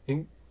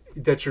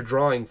that you're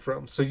drawing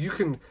from. So you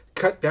can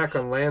cut back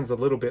on lands a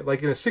little bit.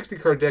 Like in a 60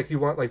 card deck, you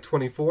want like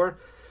 24.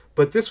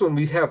 But this one,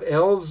 we have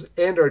elves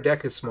and our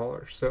deck is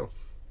smaller. So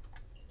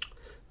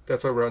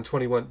that's why we're on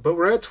 21. But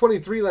we're at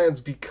 23 lands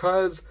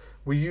because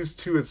we use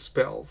 2 as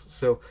spells.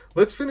 So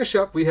let's finish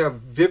up. We have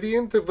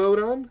Vivian to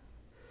vote on.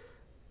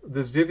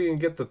 Does Vivian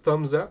get the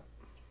thumbs up?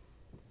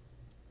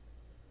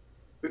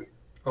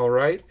 All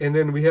right. And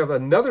then we have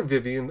another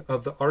Vivian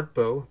of the Arc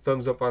Bow.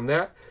 Thumbs up on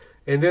that.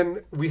 And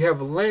then we have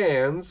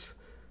lands,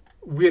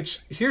 which,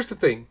 here's the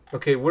thing.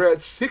 Okay, we're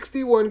at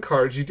 61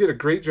 cards. You did a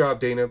great job,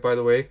 Dana, by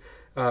the way.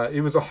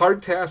 It was a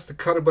hard task to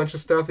cut a bunch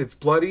of stuff. It's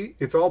bloody.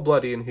 It's all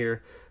bloody in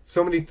here.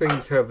 So many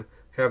things have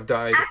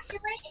died. Actually,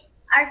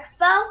 Arc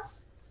Bow.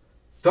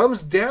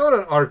 Thumbs down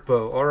on Arc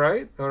Bow. All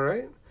right.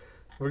 We're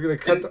going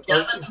to cut And the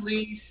Gavin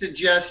Lee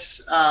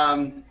suggests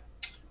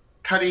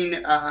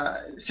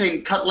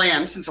saying cut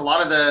land, since you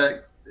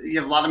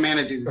have a lot of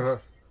mana dudes.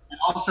 And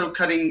also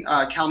cutting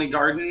County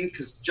Garden,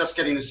 because just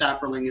getting a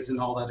Sapperling isn't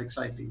all that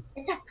exciting.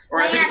 It's a plant.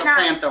 Or I think it's a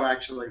plant, though,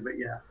 actually, but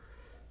yeah.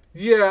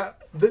 Yeah.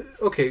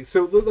 Okay,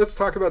 so let's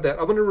talk about that.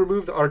 I'm going to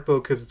remove the Arc Bow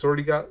because it's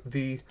already got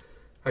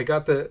I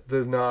got the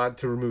nod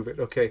to remove it.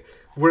 Okay.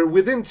 We're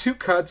within 2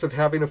 cuts of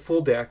having a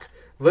full deck.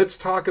 Let's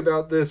talk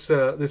about this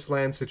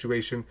land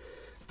situation.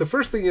 The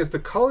first thing is the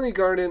Colony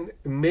Garden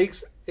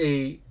makes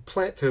a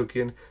plant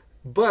token,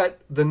 but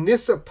the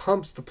Nissa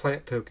pumps the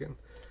plant token.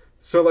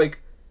 So, like,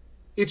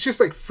 it's just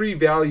like free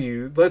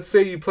value. Let's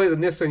say you play the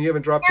Nissa and you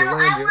haven't dropped your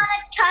land yet. I want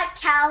to cut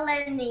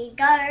Colony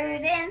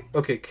Garden.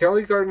 Okay,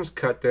 Colony Garden's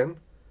cut then.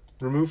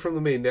 Removed from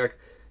the main deck.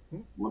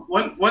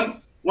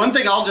 One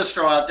thing I'll just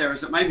throw out there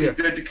is it might be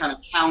good to kind of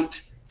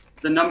count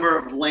the number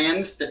of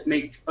lands that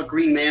make a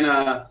green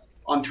mana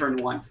on turn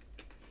 1.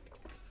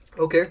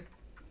 Okay.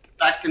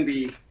 That can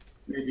be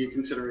maybe a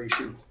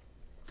consideration.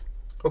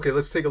 Okay,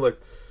 let's take a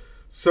look.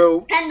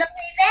 So Pendlehaven.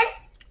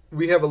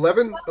 we have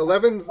 11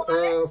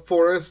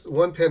 forests,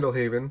 1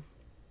 Pendlehaven.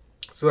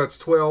 So that's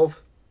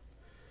 12.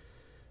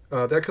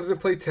 That comes in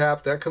play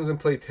tapped. That comes in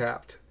play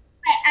tapped.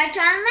 Wait, are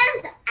John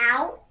lands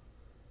out?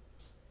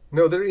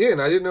 No, they're in.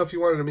 I didn't know if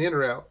you wanted them in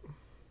or out.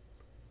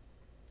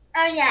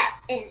 Oh yeah,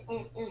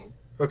 in.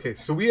 Okay,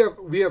 so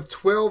we have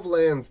 12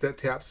 lands that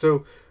tap.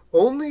 So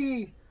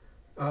only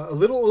a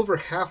little over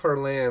half our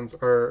lands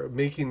are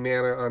making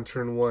mana on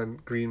turn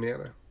 1, green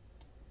mana.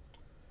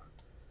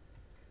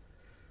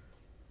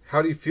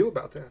 How do you feel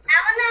about that?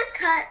 I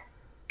wanna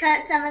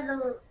cut some of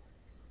the.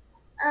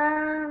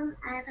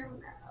 I don't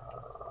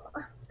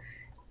know.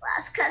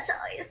 Last cut's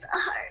always the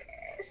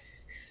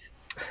hardest.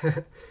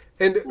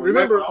 And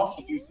remember,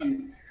 also do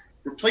some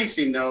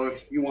replacing though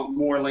if you want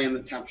more land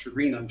that taps for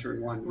green on turn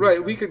 1.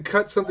 right? We could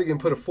cut something and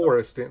put a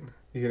forest in.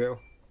 You know.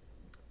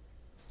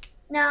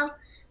 No,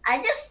 I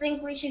just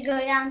think we should go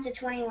down to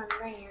 21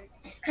 lands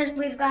because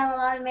we've got a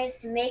lot of ways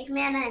to make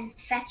mana and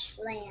fetch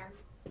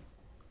lands.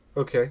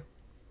 Okay.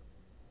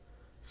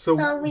 So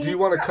do you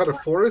want to cut a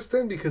forest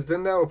then? Because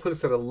then that will put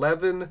us at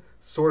 11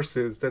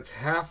 sources. That's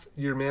half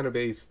your mana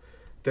base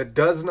that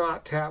does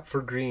not tap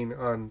for green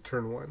on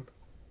turn 1.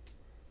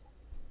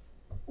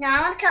 No,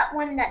 I want to cut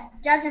one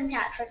that doesn't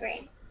tap for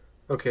green.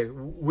 Okay,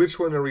 which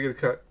one are we going to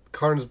cut?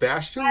 Karn's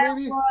Bastion,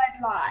 maybe? Lord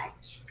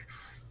Lodge.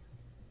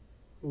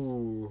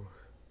 Ooh.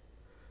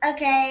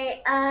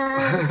 Okay,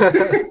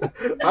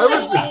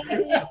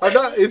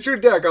 It's your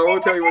deck. I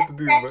won't tell you what to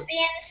do. But...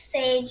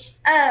 Sage.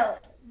 Oh,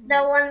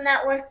 the one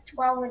that works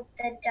well with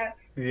the dark.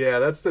 Yeah,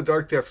 that's the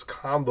Dark Depths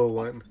combo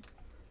one.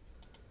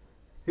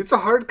 It's a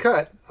hard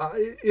cut.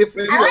 I like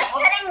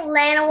cutting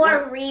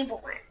Llanowar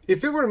Reborn.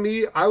 If it were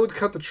me, I would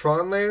cut the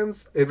Tron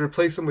lands and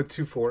replace them with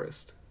 2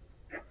 forests.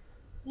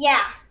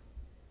 Yeah.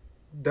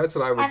 That's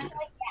what I would do.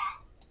 Actually,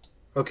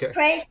 yeah. Okay.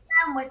 Replace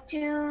them with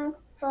 2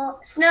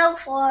 snow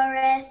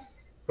forests.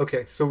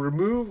 Okay, so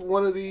remove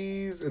one of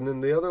these, and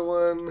then the other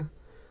one,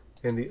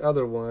 and the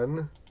other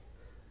one,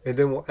 and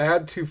then we'll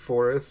add 2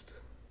 forests.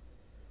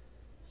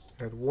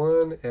 Add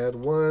one, and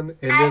add then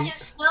 2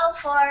 snow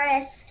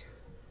forests.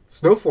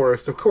 Snow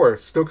forest, of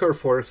course. Snow covered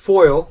forest,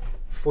 foil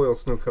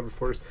snow covered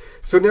forest.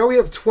 So now we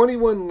have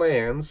 21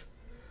 lands,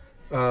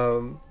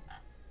 and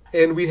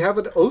we have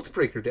an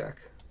Oathbreaker deck.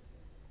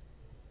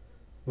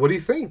 What do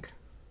you think?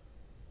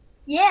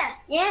 Yeah.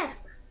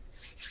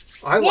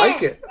 I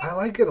like it. I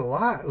like it a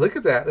lot. Look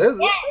at that.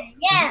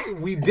 Yeah.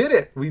 We did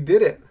it.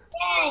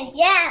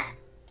 Yeah.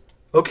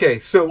 Okay,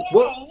 so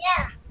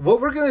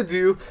what we're going to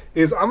do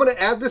is I'm going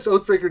to add this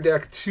Oathbreaker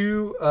deck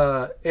to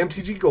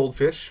MTG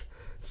Goldfish.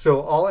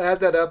 So I'll add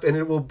that up, and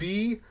it will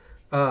be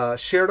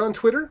shared on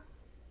Twitter,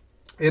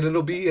 and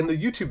it'll be in the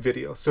YouTube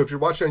video. So if you're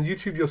watching on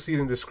YouTube, you'll see it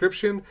in the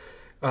description.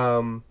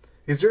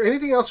 Is there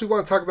anything else we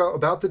want to talk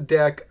about the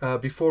deck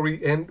before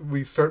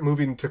we start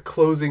moving to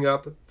closing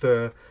up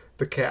the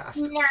cast?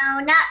 No,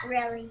 not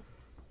really.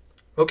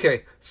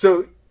 Okay,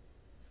 so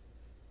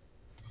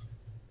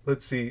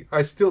let's see.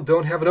 I still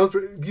don't have an oath.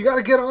 You got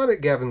to get on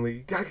it, Gavin Lee.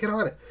 You got to get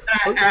on it.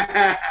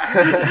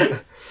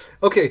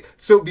 Okay,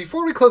 so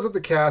before we close up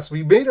the cast,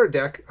 we made our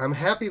deck. I'm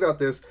happy about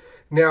this.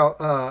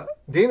 Now,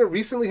 Dana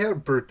recently had a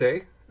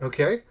birthday,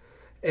 okay?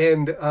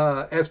 And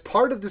as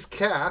part of this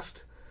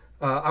cast,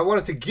 I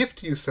wanted to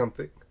gift you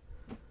something.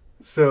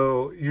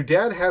 So your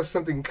dad has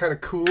something kind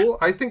of cool.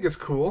 I think it's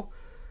cool.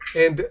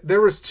 And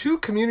there was 2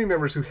 community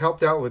members who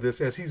helped out with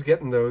this as he's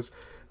getting those.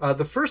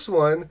 The first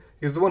one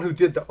is the one who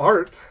did the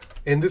art,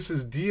 and this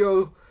is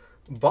Dio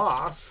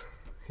Boss.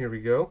 Here we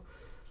go.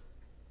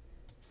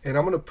 And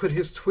I'm going to put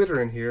his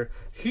Twitter in here.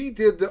 He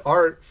did the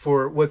art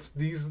for what's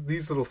these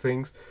little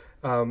things.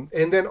 And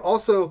then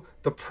also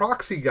the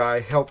proxy guy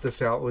helped us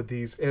out with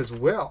these as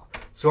well.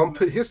 So I'm going to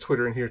put his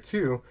Twitter in here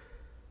too.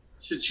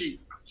 Should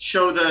she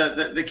show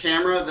the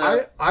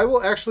camera? I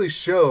will actually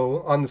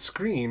show on the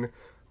screen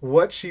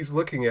what she's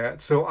looking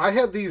at. So I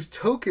had these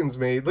tokens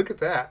made. Look at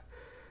that.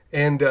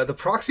 And the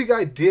proxy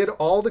guy did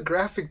all the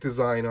graphic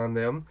design on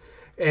them.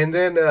 And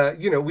then,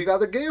 we got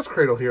the Gaius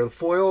Cradle here, the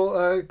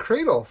foil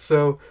cradle.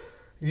 So...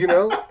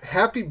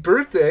 happy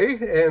birthday,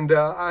 and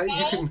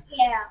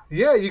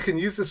you can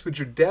use this with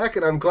your deck,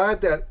 and I'm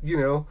glad that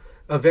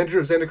Avenger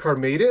of Zendikar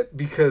made it,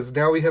 because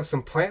now we have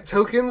some plant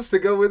tokens to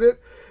go with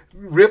it.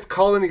 Rip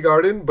Colony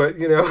Garden, but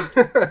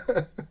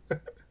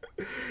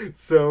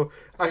so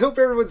I hope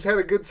everyone's had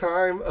a good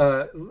time.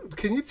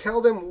 Can you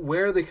tell them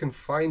where they can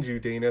find you,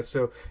 Dana?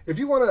 So if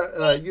you want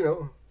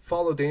to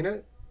follow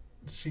Dana,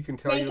 she can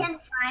tell you. They can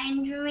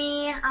find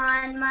me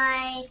on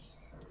my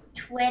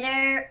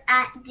Twitter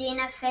at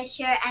Dana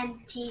Fischer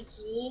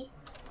MTG.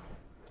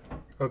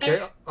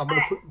 Okay, I'm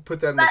gonna put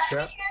that in the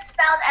chat. Fischer is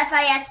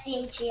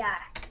spelled Fischer.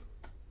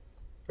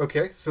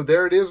 Okay, so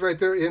there it is, right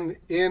there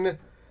in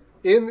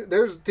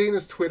there's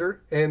Dana's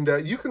Twitter, and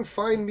you can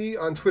find me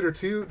on Twitter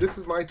too. This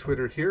is my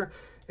Twitter here,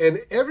 and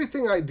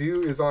everything I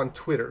do is on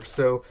Twitter.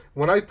 So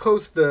when I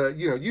post the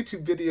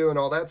YouTube video and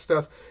all that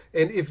stuff,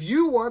 and if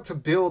you want to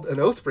build an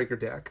Oathbreaker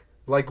deck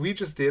like we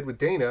just did with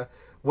Dana.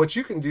 What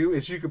you can do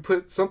is you can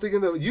put something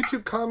in the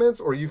YouTube comments,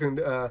 or you can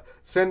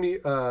send me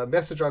a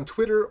message on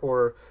Twitter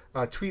or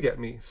tweet at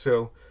me.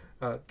 So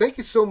thank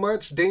you so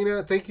much,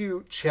 Dana. Thank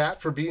you,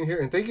 chat, for being here.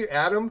 And thank you,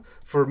 Adam,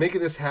 for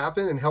making this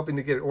happen and helping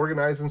to get it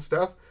organized and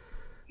stuff.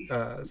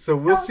 So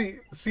we'll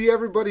see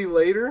everybody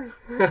later.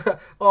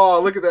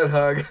 Oh, look at that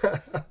hug.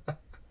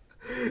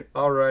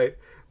 All right.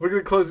 We're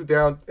going to close it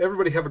down.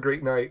 Everybody have a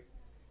great night.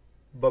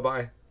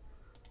 Bye-bye.